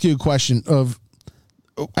going to ask you a question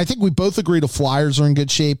I think we both agree the Flyers are in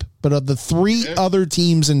good shape, but of the 3 other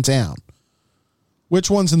teams in town, which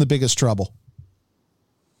one's in the biggest trouble?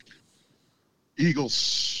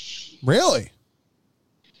 Eagles. Really?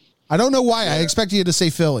 I don't know why. Yeah. I expected you to say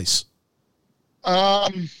Phillies.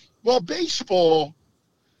 Well, baseball,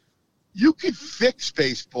 you could fix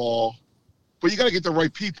baseball but you got to get the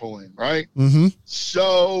right people in, right? Mm-hmm.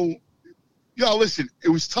 So, listen, it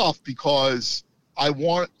was tough because I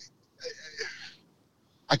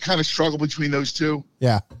kind of struggle between those two.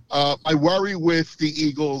 Yeah. My worry with the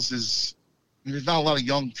Eagles is there's not a lot of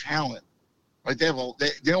young talent, right?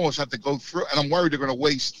 They almost have to go through, and I'm worried they're going to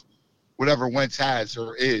waste whatever Wentz has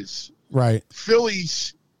or is. Right.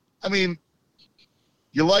 Phillies, I mean,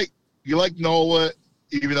 you like Nola,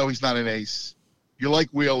 even though he's not an ace. You like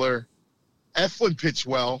Wheeler. Eflin pitched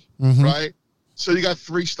well, right? So you got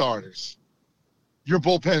 3 starters. Your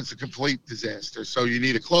bullpen's a complete disaster. So you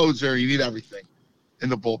need a closer. You need everything in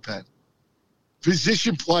the bullpen.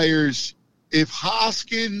 Position players, if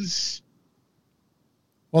Hoskins...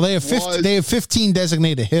 Well, they have 15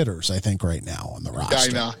 designated hitters, I think, right now on the roster.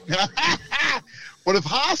 I know. But if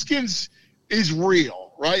Hoskins is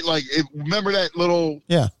real, right? Like, remember that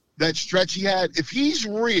that stretch he had? If he's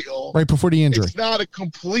real, right before the injury, it's not a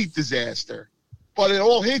complete disaster. But it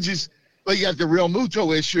all hinges. Like, you have the Real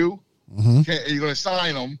Muto issue. You're going to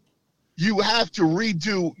sign him. You have to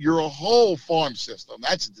redo your whole farm system.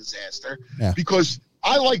 That's a disaster. Yeah. Because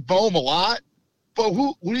I like Bohm a lot, but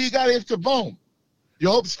who do you got after Bohm? You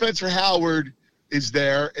hope Spencer Howard is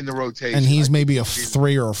there in the rotation. And he's maybe a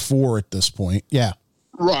 3 or a 4 at this point. Yeah.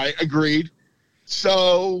 Right. Agreed.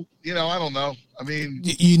 So, I don't know. I mean,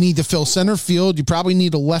 you need to fill center field. You probably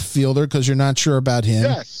need a left fielder because you're not sure about him.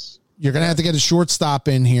 Yes. You're going to have to get a shortstop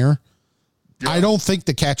in here. Yeah. I don't think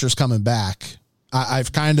the catcher's coming back.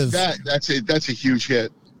 I've kind of that's a huge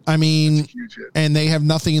hit. I mean, and they have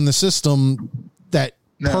nothing in the system that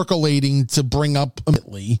percolating to bring up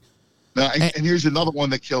immediately. No, and here's another one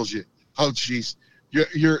that kills you. Oh, jeez,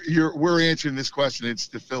 we're answering this question. It's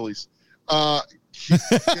the Phillies.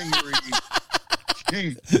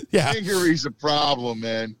 Kingery's a problem,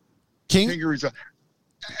 man. Kingery's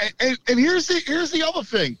and here's the other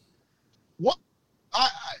thing. What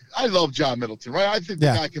I love John Middleton, right? I think the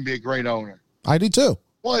guy can be a great owner. I do too.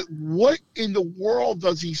 But what in the world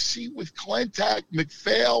does he see with Clentak,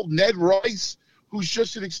 McPhail, Ned Rice, who's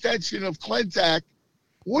just an extension of Clentak?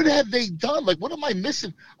 What have they done? Like, what am I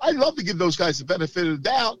missing? I love to give those guys the benefit of the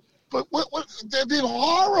doubt, but what they've been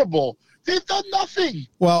horrible. They've done nothing.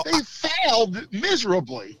 Well, they failed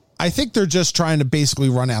miserably. I think they're just trying to basically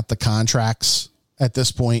run out the contracts at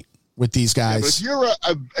this point with these guys. Yeah,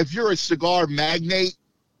 but if you're a cigar magnate,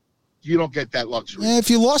 you don't get that luxury. Yeah, if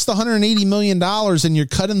you lost $180 million and you're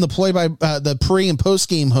cutting the play by the pre and post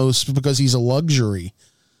game host because he's a luxury,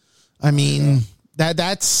 I mean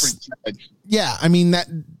that's yeah. I mean that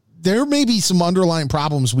there may be some underlying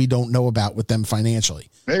problems we don't know about with them financially.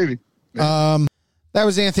 Maybe. That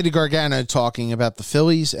was Anthony Gargano talking about the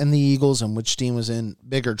Phillies and the Eagles and which team was in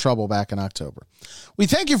bigger trouble back in October. We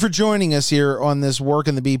thank you for joining us here on this Work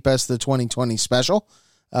in the Beat Best of the 2020 special.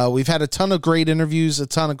 We've had a ton of great interviews, a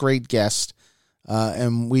ton of great guests,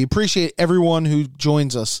 and we appreciate everyone who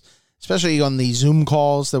joins us, especially on the Zoom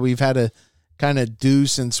calls that we've had to kind of do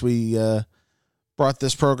since we brought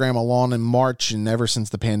this program along in March and ever since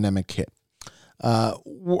the pandemic hit.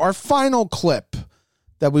 Our final clip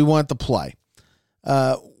that we want to play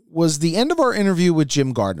was the end of our interview with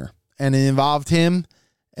Jim Gardner, and it involved him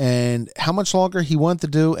and how much longer he wanted to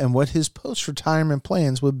do and what his post-retirement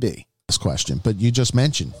plans would be. This question, but you just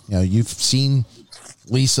mentioned, you've seen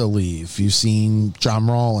Lisa leave, you've seen John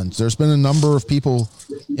Rollins. There's been a number of people,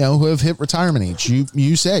 who have hit retirement age.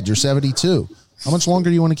 You said you're 72. How much longer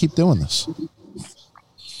do you want to keep doing this?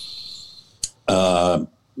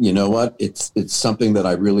 You know what? It's something that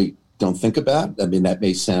I really don't think about. I mean, that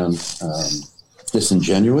may sound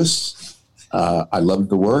disingenuous. I love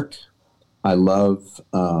the work. I love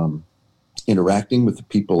interacting with the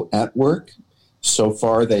people at work. So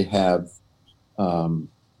far, they have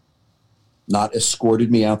not escorted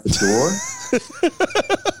me out the door,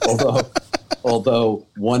 although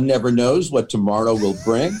one never knows what tomorrow will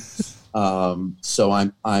bring. So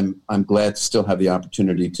I'm glad to still have the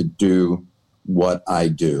opportunity to do what I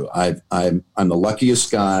do. I'm the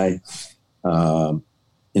luckiest guy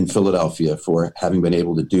in Philadelphia for having been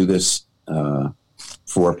able to do this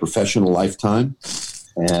for a professional lifetime.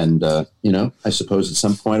 And, I suppose at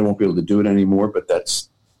some point I won't be able to do it anymore, but that's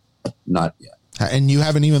not yet. And you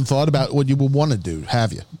haven't even thought about what you would want to do,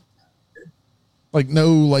 have you? Like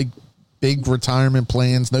no, big retirement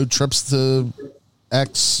plans, no trips to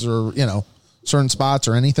X or, certain spots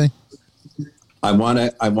or anything? I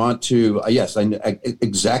want to, yes, I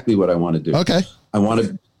exactly what I want to do. Okay. I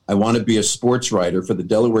want to be a sports writer for the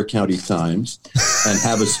Delaware County Times and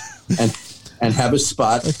have a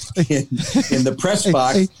spot in the press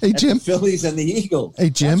box hey, Jim. The Phillies and the Eagles. Hey,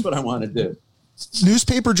 Jim. That's what I want to do.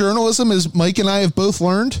 Newspaper journalism, as Mike and I have both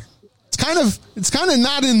learned, it's kind of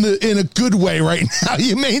not in a good way right now.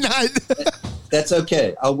 You may not. That's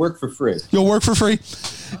okay. I'll work for free. You'll work for free.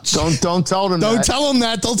 Don't tell them. Don't tell them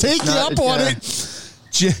that. They'll take you up on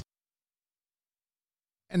it.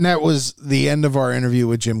 And that was the end of our interview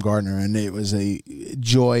with Jim Gardner, and it was a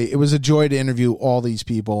joy. It was a joy to interview all these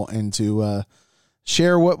people and to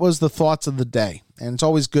share what was the thoughts of the day. And it's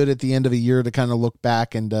always good at the end of a year to kind of look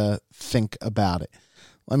back and think about it.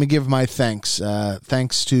 Let me give my thanks.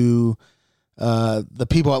 Thanks to the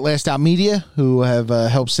people at Last Out Media who have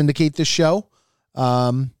helped syndicate this show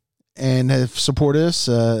and have supported us,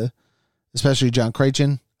 especially John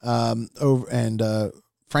Krejcin and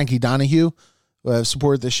Frankie Donahue, who have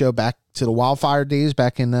supported the show back to the Wildfire days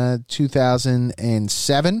back in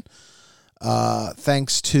 2007.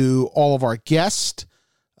 Thanks to all of our guests.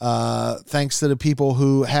 Thanks to the people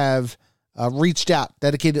who have reached out,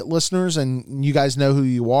 dedicated listeners, and you guys know who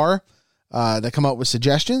you are, that come up with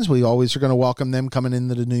suggestions. We always are going to welcome them coming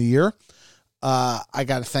into the new year. I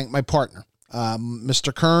got to thank my partner,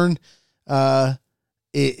 Mr. Kern.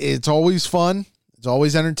 It's always fun. It's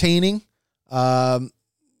always entertaining.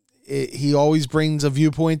 He always brings a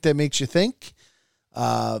viewpoint that makes you think.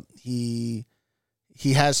 He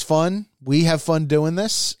has fun. We have fun doing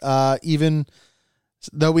this, even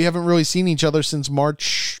though we haven't really seen each other since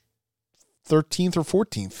March 13th or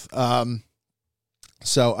 14th.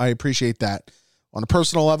 So I appreciate that. On a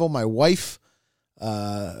personal level, my wife,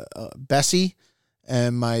 Bessie,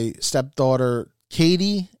 and my stepdaughter,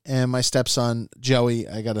 Katie, and my stepson, Joey,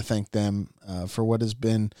 I got to thank them for what has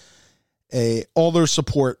been all their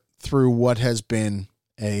support through what has been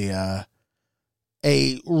a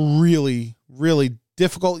really, really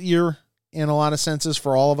difficult year in a lot of senses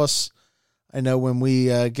for all of us. I know when we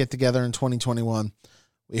get together in 2021,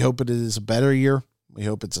 we hope it is a better year. We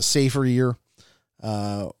hope it's a safer year.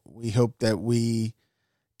 We hope that we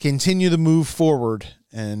continue to move forward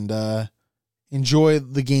and enjoy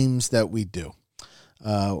the games that we do.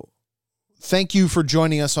 Thank you for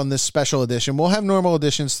joining us on this special edition. We'll have normal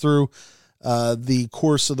editions through the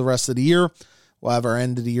course of the rest of the year. We'll have our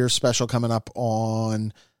end of the year special coming up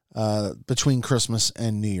on between Christmas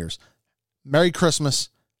and New Year's. Merry Christmas.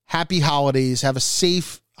 Happy holidays. Have a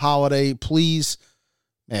safe holiday. Please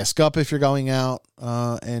mask up if you're going out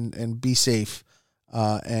and be safe.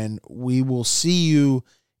 And we will see you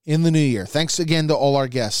in the new year. Thanks again to all our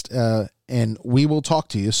guests. And we will talk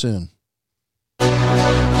to you soon.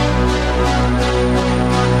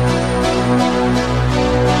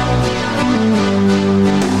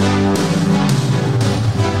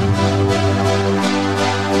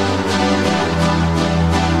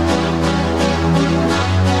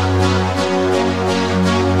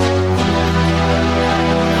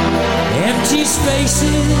 Empty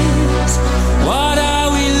spaces, what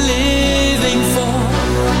are we living for?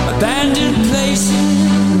 Abandoned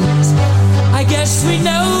places, I guess we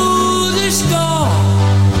know the score.